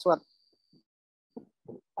whatever. That's what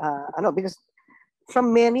I know, because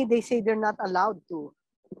from many they say they're not allowed to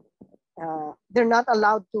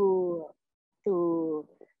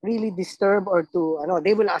really disturb or to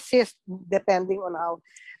they will assist depending on how,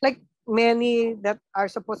 like many that are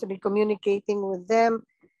supposed to be communicating with them,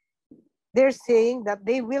 they're saying that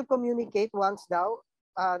they will communicate once thou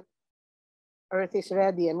earth is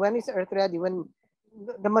ready. And when is earth ready? When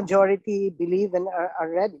the majority believe and are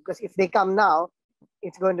ready, because if they come now,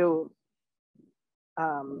 it's going to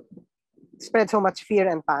um, spread so much fear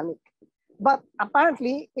and panic. But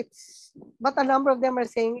apparently, but a number of them are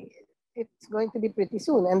saying it's going to be pretty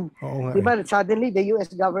soon. And Oo nga diba, suddenly the US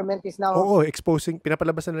government is now Oo,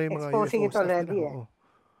 pinapalabasan na yung mga exposing UFO it stuff already. nila. Oo.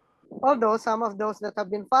 Although some of those that have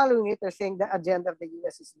been following it are saying the agenda of the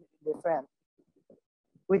US is different,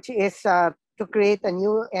 which is to create a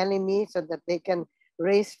new enemy so that they can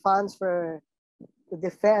raise funds to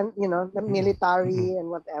defend, the military and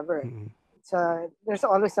whatever. So there's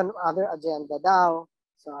always another agenda now.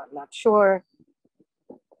 So I'm not sure.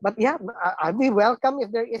 But yeah, I'd be welcome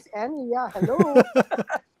if there is any. Yeah, hello.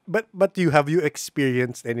 But have you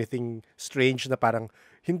experienced anything strange na parang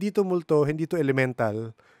hindi to multo, hindi to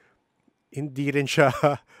elemental, hindi rin siya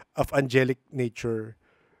of angelic nature?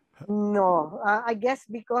 No, I guess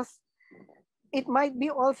because it might be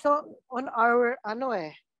also on our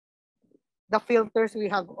the filters we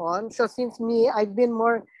have on. So since me, I've been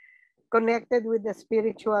more connected with the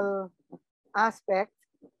spiritual aspect.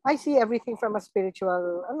 I see everything from a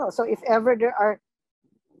spiritual. So if ever there are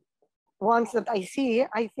ones that I see,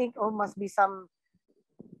 I think must be some,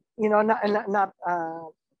 not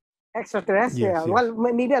extraterrestrial. Yes. Well,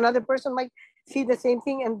 maybe another person might see the same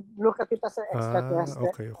thing and look at it as an extraterrestrial.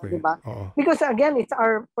 Okay. Diba? Oo. Because again, it's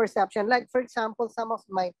our perception. Like for example, some of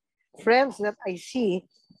my friends that I see,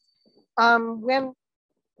 I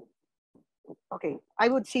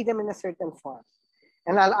would see them in a certain form,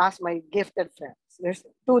 and I'll ask my gifted friends. There's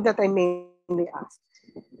two that I mainly ask.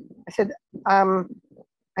 I said, I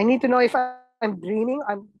need to know if I'm dreaming,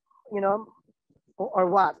 or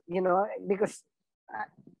what, because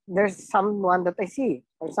there's someone that I see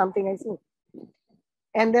or something I see.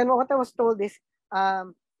 And then what I was told is,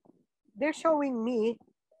 they're showing me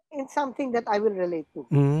in something that I will relate to.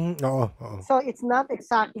 Oo. So it's not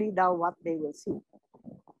exactly what they will see.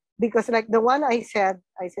 Because like the one I said,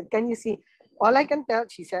 can you see? All I can tell,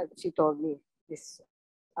 she told me, this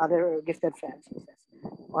other gifted friend, she says,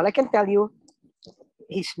 all I can tell you,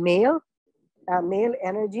 he's male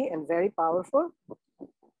energy and very powerful.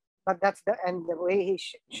 But and the way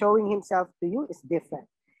he's showing himself to you is different.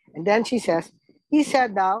 And then she says, he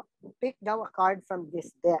said thou, pick thou a card from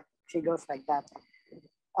this deck. She goes like that.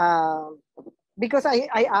 Because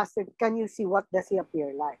I asked her, can you see what does he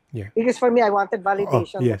appear like? Yeah. Because for me, I wanted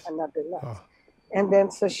validation yes. that another loves. And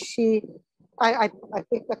then so I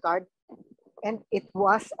picked the card, and it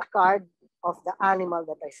was a card of the animal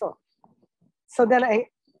that I saw. So then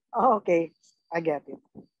okay, I get it.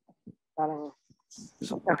 Parang,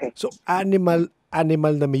 okay. So animal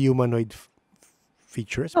na may humanoid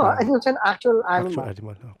features? No, Parang, it was an actual animal. actual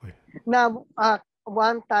animal. Okay. Now,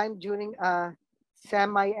 one time during a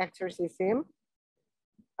semi-exorcism,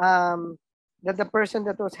 that the person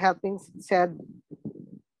that was helping said,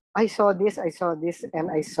 I saw this,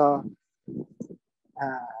 and I saw,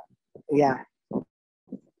 yeah.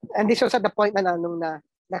 And this was at the point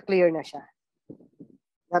na clear na siya.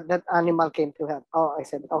 That animal came to help. Oh, I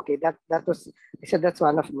said, okay, that's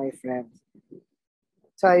one of my friends.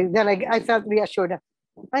 So then I felt reassured.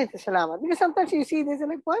 Ay, salamat. Because sometimes you see this, and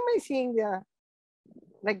like, why am I seeing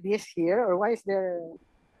like this here? Or why is there...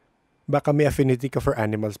 Baka may affinity ka for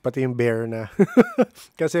animals, pati yung bear na.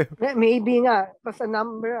 Kasi... Maybe nga, because a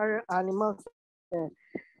number are animals.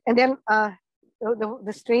 And then,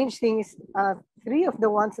 the strange thing is, 3 of the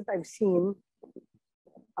ones that I've seen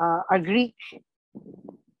are Greek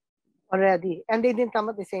already. And they didn't come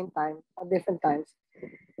at the same time, at different times.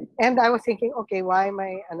 And I was thinking, okay, why am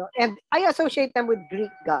I... and I associate them with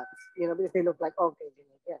Greek gods, because they look like, okay,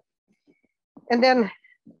 yeah. And then,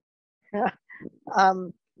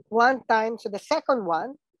 one time, so the second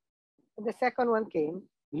one came,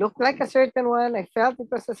 looked like a certain one. I felt it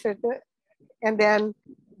was a certain... And then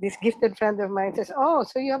this gifted friend of mine says, oh,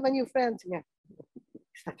 so you have a new friend. Yeah.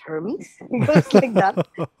 Is that Hermes? He goes like that.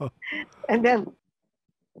 And then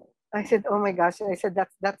I said, oh my gosh. I said,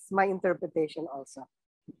 that's my interpretation also.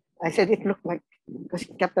 I said, it looked like, because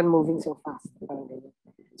it kept on moving so fast.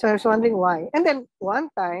 So I was wondering why. And then one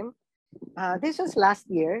time, this was last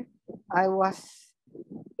year, I was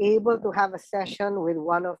able to have a session with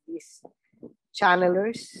one of these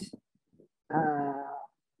channelers uh,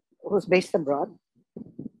 who's based abroad.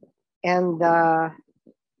 And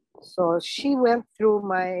so she went through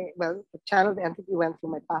the channeled entity went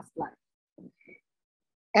through my past life.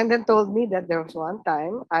 And then told me that there was one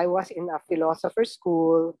time I was in a philosopher's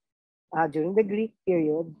school during the Greek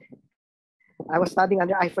period. I was studying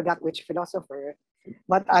under, I forgot which philosopher,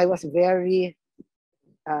 but I was very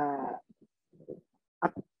uh,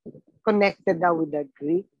 connected now with the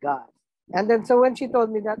Greek god. And then so when she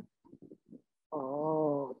told me that,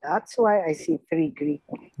 oh, that's why I see three Greek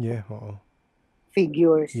Yeah, oo.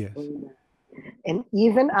 figures. Yes. And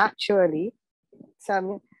even actually,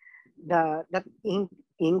 some that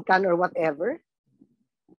Incan or whatever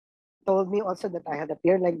told me also that I had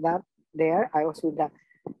appeared like that there. I was with the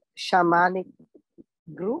shamanic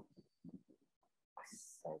group.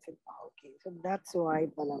 So I said, okay, so that's why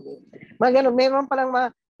pala meron palang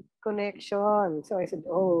mga connection. So I said,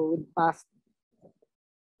 oh, with past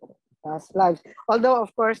lives. Although,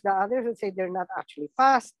 of course, the others would say they're not actually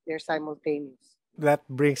past, they're simultaneous. That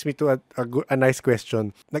brings me to a nice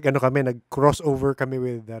question. Nag-crossover kami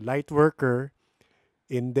with the light worker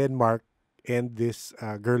in Denmark and this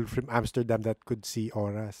girl from Amsterdam that could see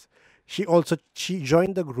auras. She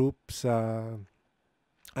joined the group sa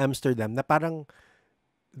Amsterdam na parang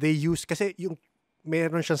they use, kasi yung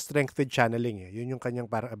meron siyang strengthened channeling eh. Yun yung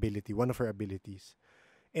kanyang parang ability, one of her abilities.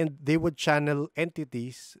 And they would channel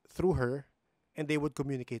entities through her and they would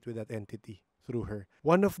communicate with that entity through her.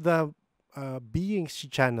 One of the beings she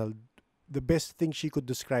channeled, the best thing she could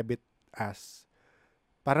describe it as,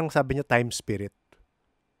 parang sabi niya time spirit.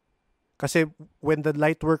 Kasi when the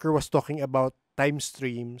light worker was talking about time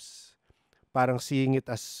streams, parang seeing it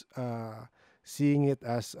as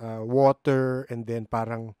water, and then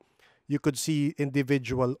parang you could see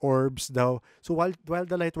individual orbs daw. So while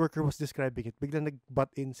the light worker was describing it, biglang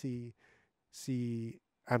nag-butt in si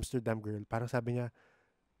Amsterdam girl. Parang sabi niya,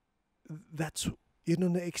 that's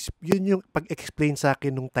yun yung pag-explain sa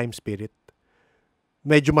akin nung time spirit.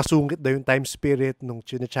 Medyo masungit daw yung time spirit nung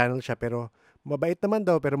channel siya, pero mabait naman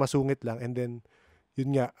daw, pero masungit lang. And then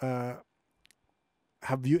yun nga,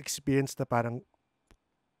 have you experienced na parang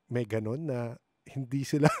may ganun na hindi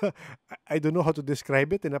sila I don't know how to describe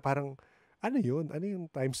it, na parang ano yun? Ano yung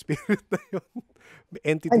time spirit na yun?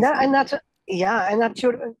 Entities. I'm not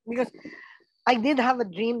sure because I did have a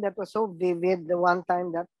dream that was so vivid the one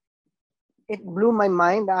time that it blew my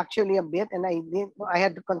mind actually a bit, and I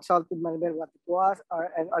had to consult with my mother what it was,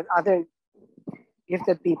 or other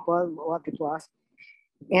gifted people what it was.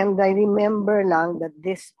 And I remember lang that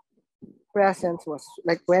this presence was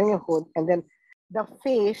like wearing a hood, and then the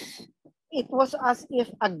face, it was as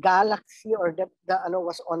if a galaxy or the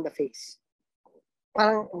was on the face.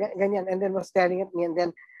 Parang ganyan, and then was staring at me, and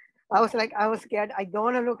then I was scared. I don't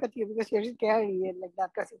want to look at you because you're scary, and like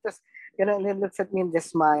that. Because it was, and it looks at me and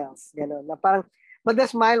just smiles, na parang, but the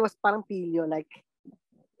smile was parang pilyo, like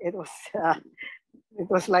it was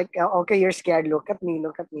like, okay, you're scared. Look at me,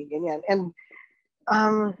 ganyan. And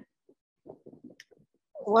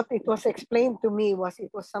what it was explained to me was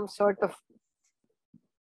it was some sort of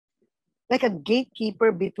like a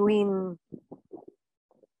gatekeeper between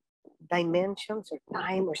dimensions or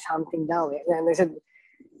time or something now. And I said,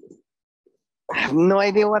 I have no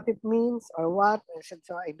idea what it means or what. I said,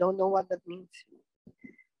 so I don't know what that means.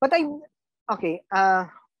 But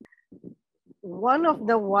one of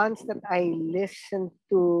the ones that I listen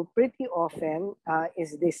to pretty often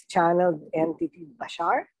is this channeled entity,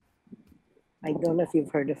 Bashar. I don't know if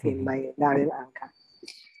you've heard of him, by Darren Anka.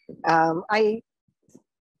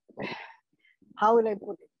 How will I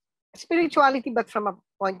put it? Spirituality, but from a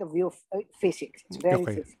point of view of physics. It's very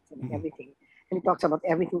physics and everything. And he talks about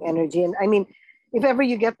everything, energy. And I mean, if ever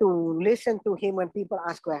you get to listen to him when people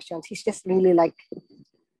ask questions, he's just really like,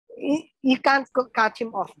 you can't catch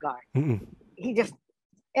him off guard. He just,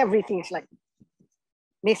 everything is like,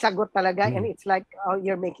 may sagot talaga, and it's like, oh,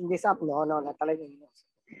 you're making this up. No, not talaga.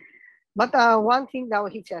 But one thing now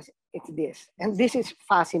he says, it's this, and this is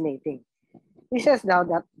fascinating. He says now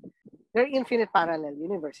that there are infinite parallel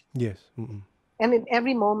universes. Yes. And in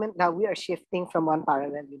every moment now, we are shifting from one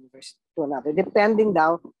parallel universe to another, depending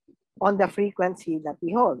now on the frequency that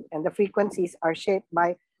we hold. And the frequencies are shaped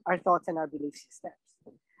by our thoughts and our belief systems.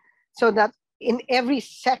 So that in every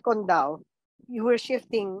second now, you were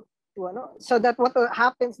shifting to another. So that what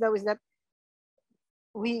happens now is that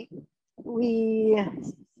we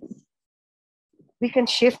can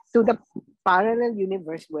shift to the parallel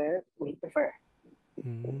universe where we prefer.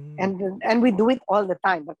 And we do it all the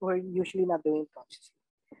time, but we're usually not doing it consciously.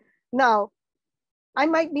 Now, I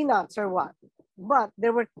might be nuts or what, but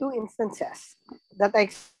there were 2 instances that I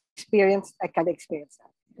kind of experienced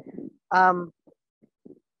that. Um,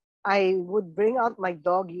 I would bring out my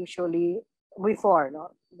dog usually before,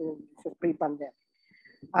 no, pre-pandemic.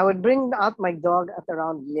 I would bring out my dog at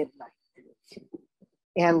around midnight,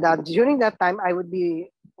 and during that time, I would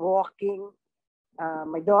be walking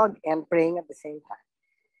my dog and praying at the same time.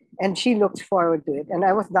 And she looked forward to it. And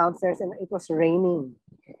I was downstairs and it was raining.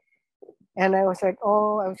 And I was like,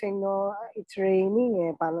 oh, I was saying, no, it's raining.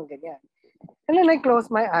 Eh, paano ganyan? And then I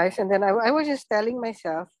closed my eyes and then I was just telling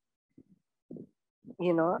myself,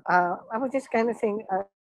 I was just kind of saying,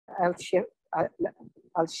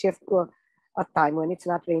 I'll shift to a time when it's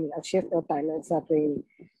not raining. I'll shift to a time when it's not raining.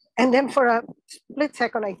 And then for a split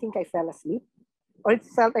second, I think I fell asleep. Or it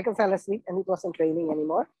felt like I fell asleep and it wasn't raining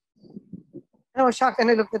anymore. And I was shocked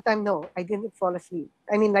and I looked at the time. No, I didn't fall asleep.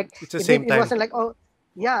 I mean, like, It's the same time. It wasn't like, oh,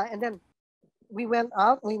 yeah. And then we went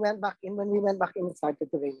out, we went back in. When we went back in, it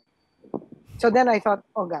started to rain. So then I thought,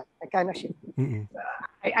 oh God, I kind of shifted.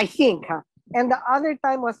 I think, huh? And the other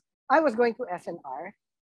time was, I was going to SNR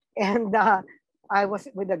and I was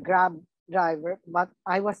with a Grab driver, but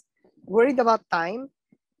I was worried about time.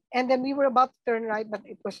 And then we were about to turn right, but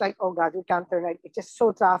it was like, oh God, we can't turn right. It's just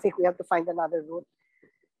so traffic. We have to find another route.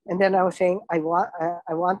 And then I was saying, I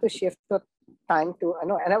want to shift the time to,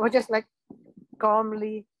 and I was just like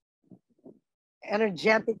calmly,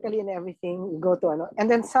 energetically and everything, go to,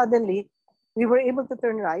 and then suddenly we were able to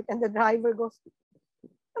turn right and the driver goes,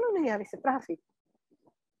 ano nangyari sa traffic?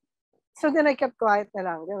 So then I kept quiet na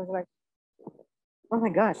lang. Then I was like, oh my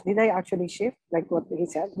gosh, did I actually shift? Like what he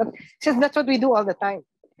said? But since that's what we do all the time.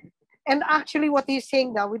 And actually what he's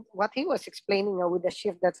saying now, with what he was explaining now with the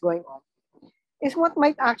shift that's going on, is what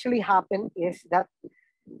might actually happen is that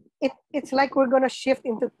it's like we're going to shift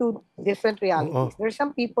into 2 different realities. There's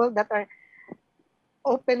some people that are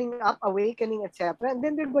opening up, awakening, etc. And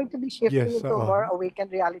then they're going to be shifting into a more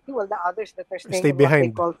awakened reality, while the others that are staying in what they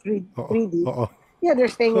call 3D, yeah, they're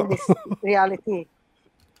staying in this reality.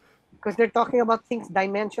 Because they're talking about things,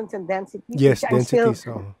 dimensions and densities. Yes, densities.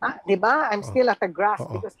 Diba? I'm still at a grasp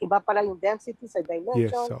because iba pala yung densities sa dimension.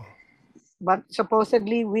 Yes, But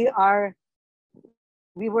supposedly we were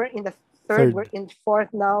in the third, we're in fourth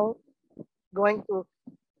now, going to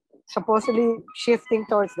supposedly shifting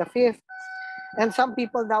towards the fifth. And some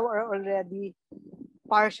people now are already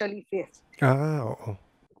partially fifth.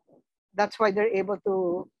 That's why they're able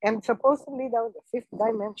to, and supposedly now the fifth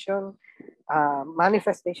dimension,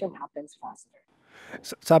 manifestation happens faster.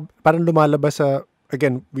 Parang lumalabas sa,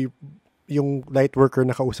 again, yung light worker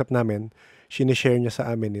na kausap namin, sinishare niya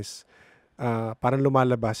sa amin is, parang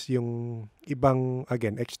lumalabas yung ibang,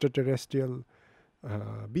 again, extraterrestrial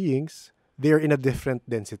beings, they're in a different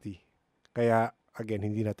density. Kaya, again,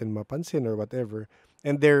 hindi natin mapansin or whatever.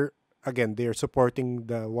 And they're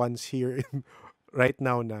supporting the ones here right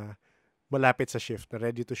now na malapit sa shift, na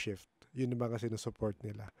ready to shift. Yun naman kasi na-support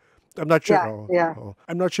nila. I'm not sure.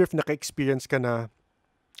 I'm not sure if naka-experience ka na,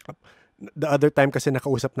 the other time kasi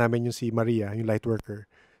nakausap namin yung si Maria, yung light worker.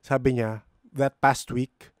 Sabi niya, that past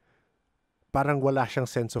week, parang wala siyang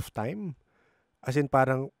sense of time. As in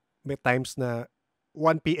parang may times na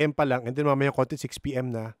 1 p.m. pa lang and then mamaya konti 6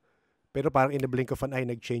 p.m. na. Pero parang in the blink of an eye,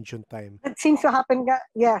 nag-change yung time. It seems to happen,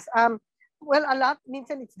 yes. Well, a lot,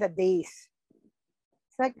 minsan it's the days.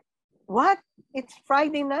 It's like, what? It's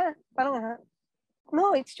Friday na? Parang,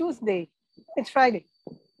 no, it's Tuesday. It's Friday.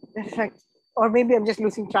 It's like, or maybe I'm just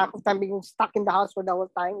losing track of time being stuck in the house for the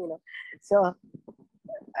whole time, So,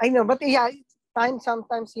 I know, but yeah, time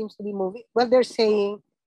sometimes seems to be moving. Well, they're saying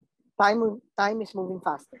time is moving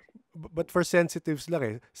faster. But for sensitives lang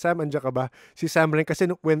eh. Sam, andyan ka ba? Si Sam rin, kasi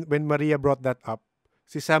when Maria brought that up,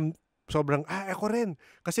 si Sam sobrang, ako rin.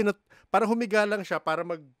 Kasi parang humiga lang siya, para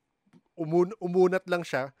umunat lang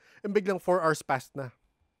siya, and biglang 4 hours passed na.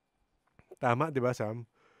 Tama, di ba Sam?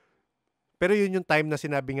 Pero yun yung time na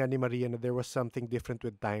sinabi nga ni Maria na there was something different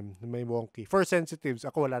with time, na may wonky. For sensitives,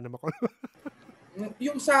 ako wala naman ako.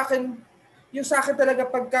 Yung sa akin talaga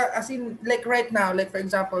pagka, as in, like right now, like for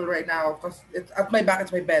example, right now, because at my back,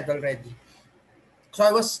 it's my bed already. So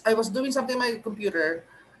I was doing something on my computer,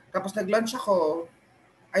 tapos nag-lunch ako.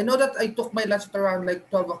 I know that I took my lunch at around like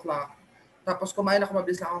 12 o'clock. Tapos kumain ako,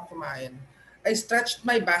 mabilis lang ako kumain. I stretched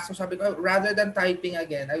my back, so sabi ko, rather than typing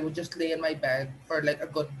again, I would just lay in my bed for like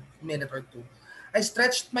a good minute or 2. I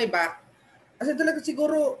stretched my back. Kasi talaga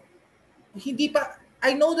siguro, hindi pa,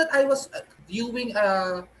 I know that I was viewing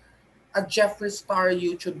a Jeffree Star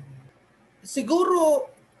YouTube. Siguro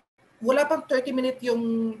wala pang 30 minutes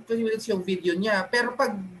yung video niya. Pero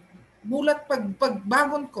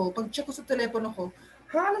pagbangon ko, pag-check ko sa telepono ko,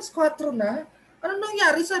 alas 4 na. Ano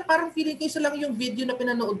nangyari sa parang feeling ko isa lang yung video na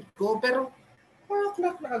pinanood ko, pero 4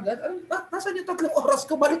 o'clock na agad. Nasaan yung 3 oras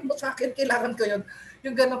ko? Balik mo sa akin, kailangan ko yun.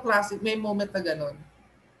 Yung gano'ng classic, may moment na gano'n.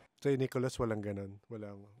 So, Nicholas, walang ganun.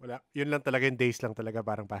 Wala. Yun lang talaga, yung days lang talaga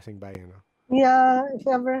parang passing by, you know? Yeah, if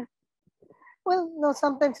ever. Well, no,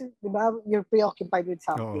 sometimes, di ba, you're preoccupied with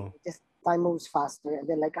something. Oo. Just time moves faster. And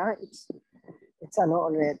then like, it's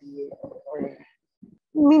already. Or,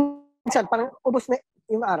 minsan, parang ubos na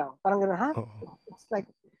yung araw. Parang gano'n, ha? Oo. It's like,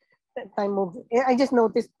 time moves. I just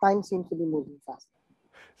noticed time seems to be moving fast.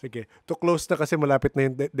 Sige. To close na kasi malapit na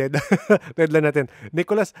yung deadline natin.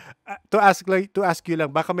 Nicholas, to ask you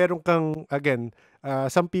lang, baka meron kang, again,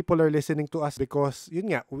 some people are listening to us because,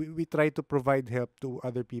 yun nga, we try to provide help to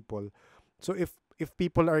other people. So if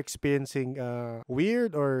people are experiencing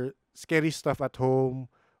weird or scary stuff at home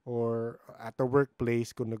or at the workplace,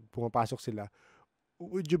 kung pumapasok sila,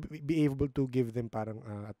 would you be able to give them parang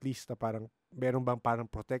at least parang meron bang parang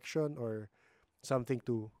protection or something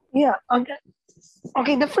to... Yeah.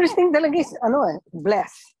 Okay, the first thing talaga is,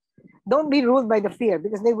 bless. Don't be ruled by the fear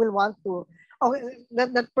because they will want to... Okay,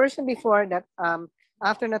 that person before that,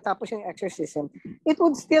 after natapos yung exorcism, it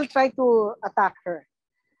would still try to attack her.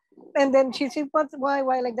 And then she said, why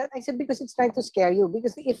like that? I said, because it's trying to scare you.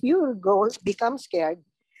 Because if you become scared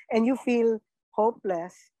and you feel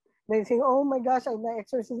hopeless, then you think, oh my gosh,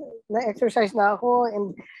 na-exercise na ako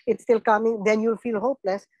and it's still coming, then you'll feel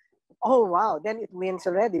hopeless. Oh wow, then it wins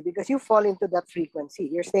already because you fall into that frequency.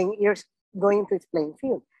 You're going to its playing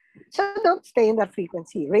field. So don't stay in that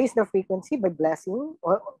frequency. Raise the frequency by blessing,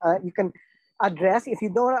 or you can address. If you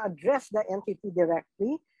don't address the entity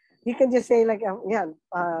directly, you can just say like,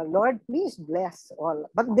 Lord, please bless all.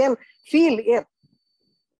 But then feel it.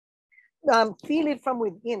 Feel it from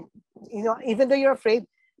within. Even though you're afraid,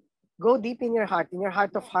 go deep in your heart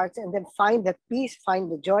of hearts, and then find that peace,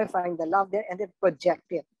 find the joy, find the love there, and then project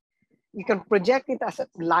it. You can project it as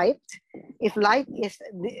light.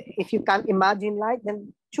 If you can't imagine light,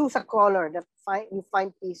 then choose a color that you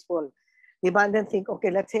find peaceful. And then think,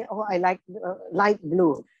 okay, let's say, I like light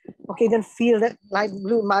blue. Okay, then feel that light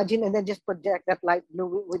blue, imagine, and then just project that light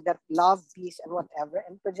blue with that love, peace, and whatever,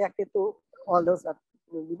 and project it to all those that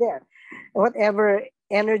will be there. And whatever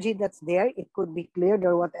energy that's there, it could be cleared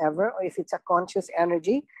or whatever, or if it's a conscious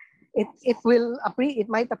energy, it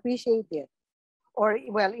might appreciate it. Or,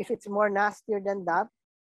 well, if it's more nastier than that,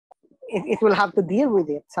 it will have to deal with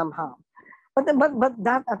it somehow. But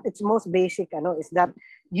that at its most basic, is that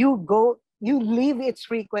you leave its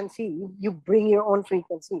frequency, you bring your own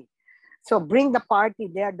frequency. So bring the party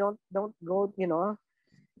there. Don't go,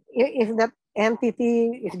 if that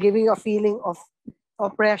entity is giving you a feeling of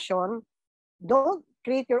oppression, don't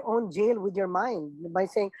create your own jail with your mind by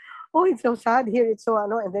saying, oh, it's so sad here, it's so,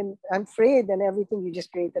 and then I'm afraid and everything, you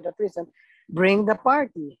just created a prison. Bring the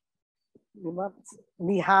party.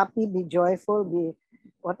 Be happy, be joyful, be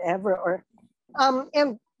whatever. Or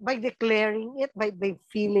and by declaring it, by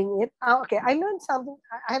feeling it. Okay, I learned something.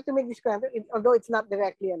 I have to make this comment, although it's not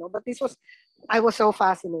directly, but I was so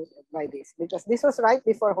fascinated by this because this was right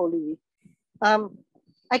before Holy Week.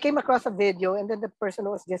 I came across a video and then the person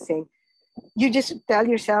was just saying, you just tell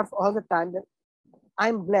yourself all the time that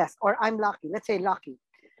I'm blessed or I'm lucky. Let's say lucky.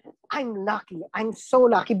 I'm lucky. I'm so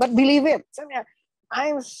lucky. But believe it.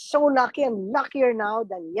 I'm so lucky. I'm luckier now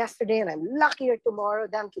than yesterday, and I'm luckier tomorrow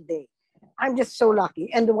than today. I'm just so lucky.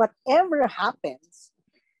 And whatever happens,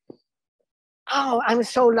 I'm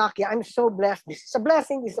so lucky. I'm so blessed. This is a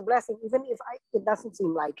blessing. This is a blessing, even if it doesn't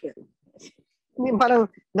seem like it. I mean,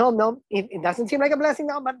 no, it doesn't seem like a blessing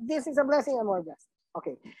now, but this is a blessing. I'm more blessed.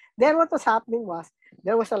 Okay. Then what was happening was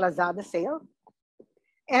there was a Lazada sale,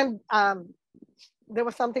 and there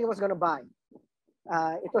was something I was going to buy.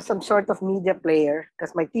 It was some sort of media player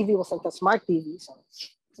because my TV wasn't a smart TV, so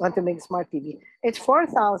I want to make a smart TV. It's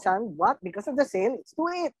 4,000, but because of the sale, it's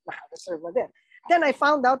 2,800. Then I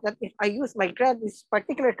found out that if I use this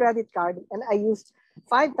particular credit card and I used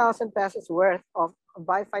 5,000 pesos worth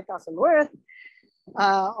buy 5,000 worth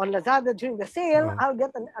on Lazada during the sale, I'll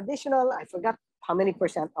get an additional, I forgot how many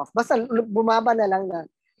percent off. Basta bumaba na lang na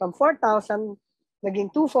from 4,000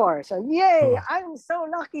 naging 2,400. So yay, I'm so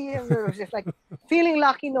lucky. It was just like feeling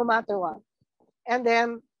lucky no matter what. And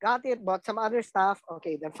then got it, bought some other stuff.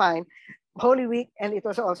 Okay, then fine. Holy Week, and it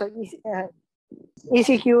was also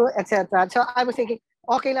ECQ, etc. So I was thinking,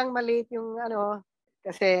 okay lang malate yung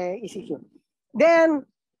kasi ECQ. Then,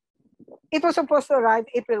 it was supposed to arrive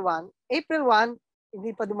April 1. April 1,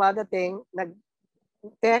 hindi pa dumadating,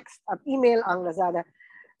 nag-text at email ang Lazada.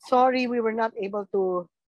 sorry, we were not able to,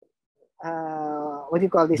 what do you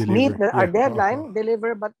call this, Deliver. meet our Yeah. deadline,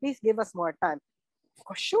 deliver, but please give us more time.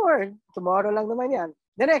 For sure, tomorrow lang naman yan.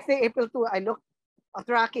 The next day, April 2, I looked at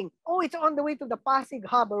tracking. Oh, it's on the way to the Pasig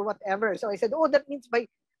hub or whatever. So I said, oh, that means by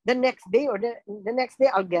the next day or the next day,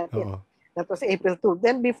 I'll get it. Oo. That was April 2.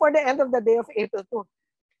 Then before the end of the day of April 2,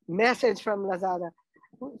 message from Lazada.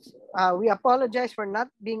 We apologize for not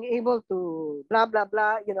being able to blah, blah,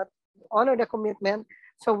 blah, honor the commitment.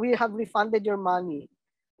 So we have refunded your money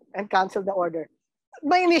and canceled the order.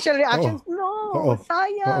 My initial reaction, no,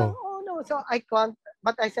 sayang. Oh no. So I can't,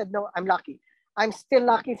 but I said, no, I'm lucky. I'm still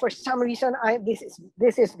lucky for some reason.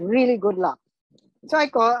 This is really good luck. So I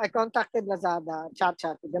contacted Lazada, chat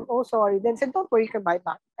with them. Oh, sorry. Then said, don't worry, you can buy it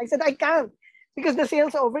back. I said, I can't because the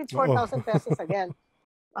sale's over. It's 4,000 pesos again.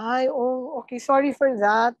 Okay, sorry for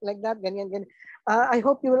that. Like that, ganyan. I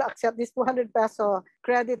hope you will accept this 200 peso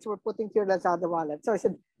credits we're putting to your Lazada wallet. So I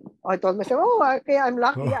said, I told myself, okay, I'm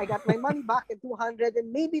lucky. I got my money back at 200.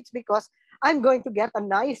 And maybe it's because I'm going to get a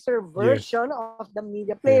nicer version of the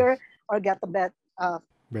media player or get a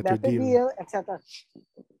better deal, etc.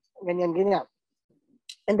 Ganyan.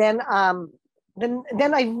 And then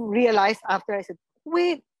I realized after, I said,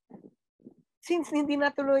 wait, since hindi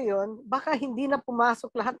natuloy yun, baka hindi na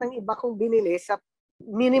pumasok lahat ng iba kong binili sa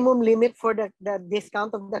minimum limit for the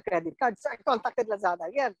discount of the credit card. So I contacted Lazada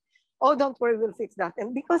again. Oh, don't worry, we'll fix that.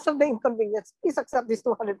 And because of the inconvenience, please accept this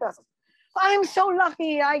 200 pesos. I'm so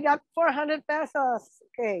lucky. I got 400 pesos.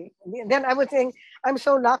 Okay. Then I was saying, I'm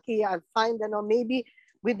so lucky. I'll find, maybe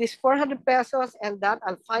with this 400 pesos and that,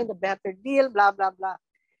 I'll find a better deal, blah, blah, blah.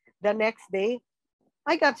 The next day,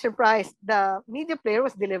 I got surprised. The media player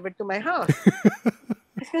was delivered to my house.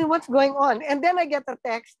 I said, what's going on? And then I get a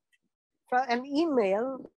text from an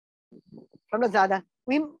email from Lazada.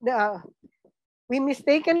 We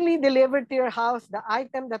mistakenly delivered to your house the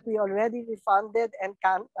item that we already refunded and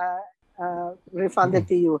refunded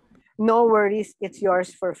to you. No worries, it's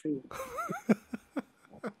yours for free.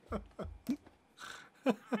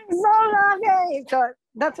 I'm so lucky. So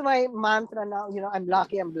that's my mantra now. I'm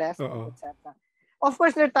lucky, I'm blessed, etc. Of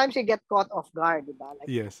course, there are times you get caught off guard, diba?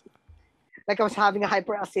 Yes. Like I was having a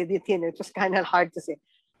hyperacidity and it was kind of hard to say.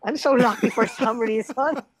 I'm so lucky for some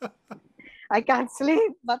reason. I can't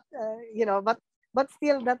sleep, but but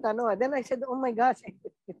still that Then I said, oh my gosh,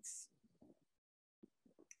 it's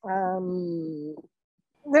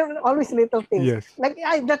there are always little things. Yes. Like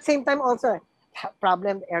at that same time also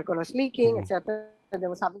problem, the aircon was leaking, etc. There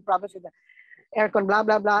was having problems with the aircon, blah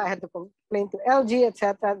blah blah. I had to complain to LG,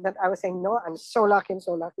 etc. That I was saying, no, I'm so lucky,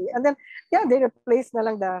 And then they replaced na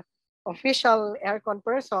lang the official aircon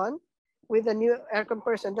person with a new aircon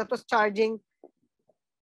person that was charging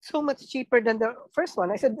so much cheaper than the first one.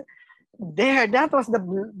 I said, that was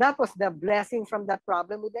the blessing from that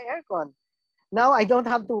problem with the aircon. Now I don't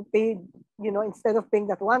have to pay, instead of paying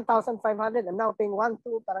that 1,500, I'm now paying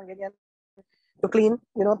 1,200, parang ganyan, to clean,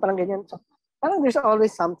 parang ganyan. So parang there's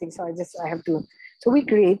always something. So I have to, so we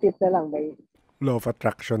create it na lang by Law of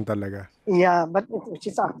attraction talaga. Yeah, but which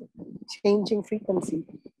is a changing frequency.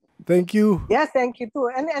 Thank you. Yes, thank you too.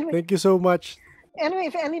 And Thank you so much. Anyway,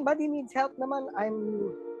 if anybody needs help naman,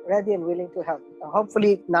 I'm ready and willing to help.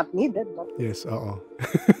 Hopefully not needed, but Yes,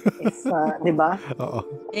 it's, di ba?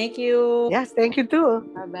 Thank you. Yes, thank you too.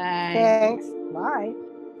 Bye-bye. Thanks. Bye.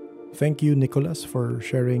 Thank you, Nicholas, for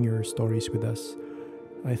sharing your stories with us.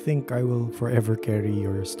 I think I will forever carry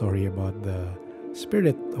your story about the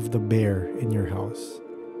spirit of the bear in your house.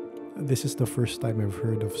 This is the first time I've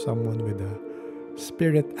heard of someone with a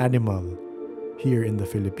spirit animal here in the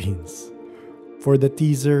Philippines. For the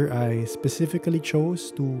teaser, I specifically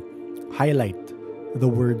chose to highlight the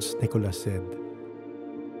words Nicholas said.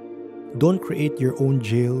 Don't create your own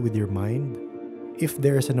jail with your mind. If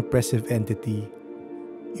there's an oppressive entity,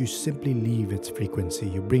 you simply leave its frequency.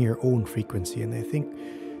 You bring your own frequency. And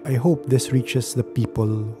I hope this reaches the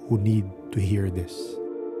people who need to hear this.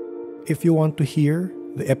 If you want to hear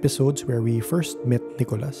the episodes where we first met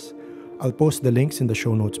Nicholas, I'll post the links in the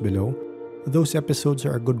show notes below. Those episodes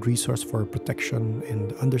are a good resource for protection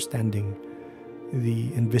and understanding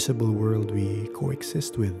the invisible world we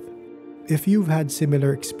coexist with. If you've had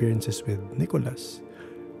similar experiences with Nicholas,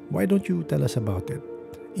 why don't you tell us about it?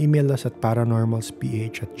 Email us at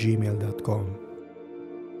paranormalsph@gmail.com.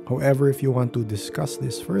 However, if you want to discuss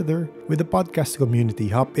this further with the podcast community,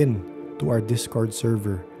 hop in to our Discord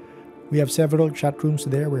server. We have several chat rooms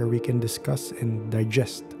there where we can discuss and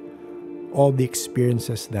digest all the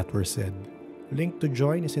experiences that were said. Link to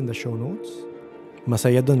join is in the show notes.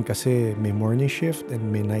 Masaya dun kasi may morning shift and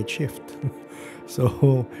may night shift.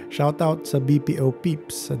 So, shout out sa BPO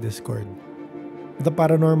peeps sa Discord. The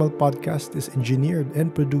Paranormal Podcast is engineered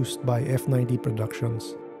and produced by F90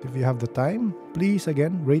 Productions. If you have the time, please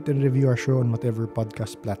again rate and review our show on whatever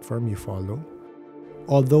podcast platform you follow.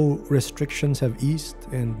 Although restrictions have eased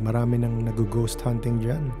and marami nang nag-ghost hunting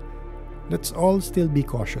dyan, let's all still be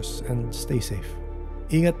cautious and stay safe.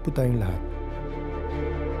 Ingat po tayong lahat.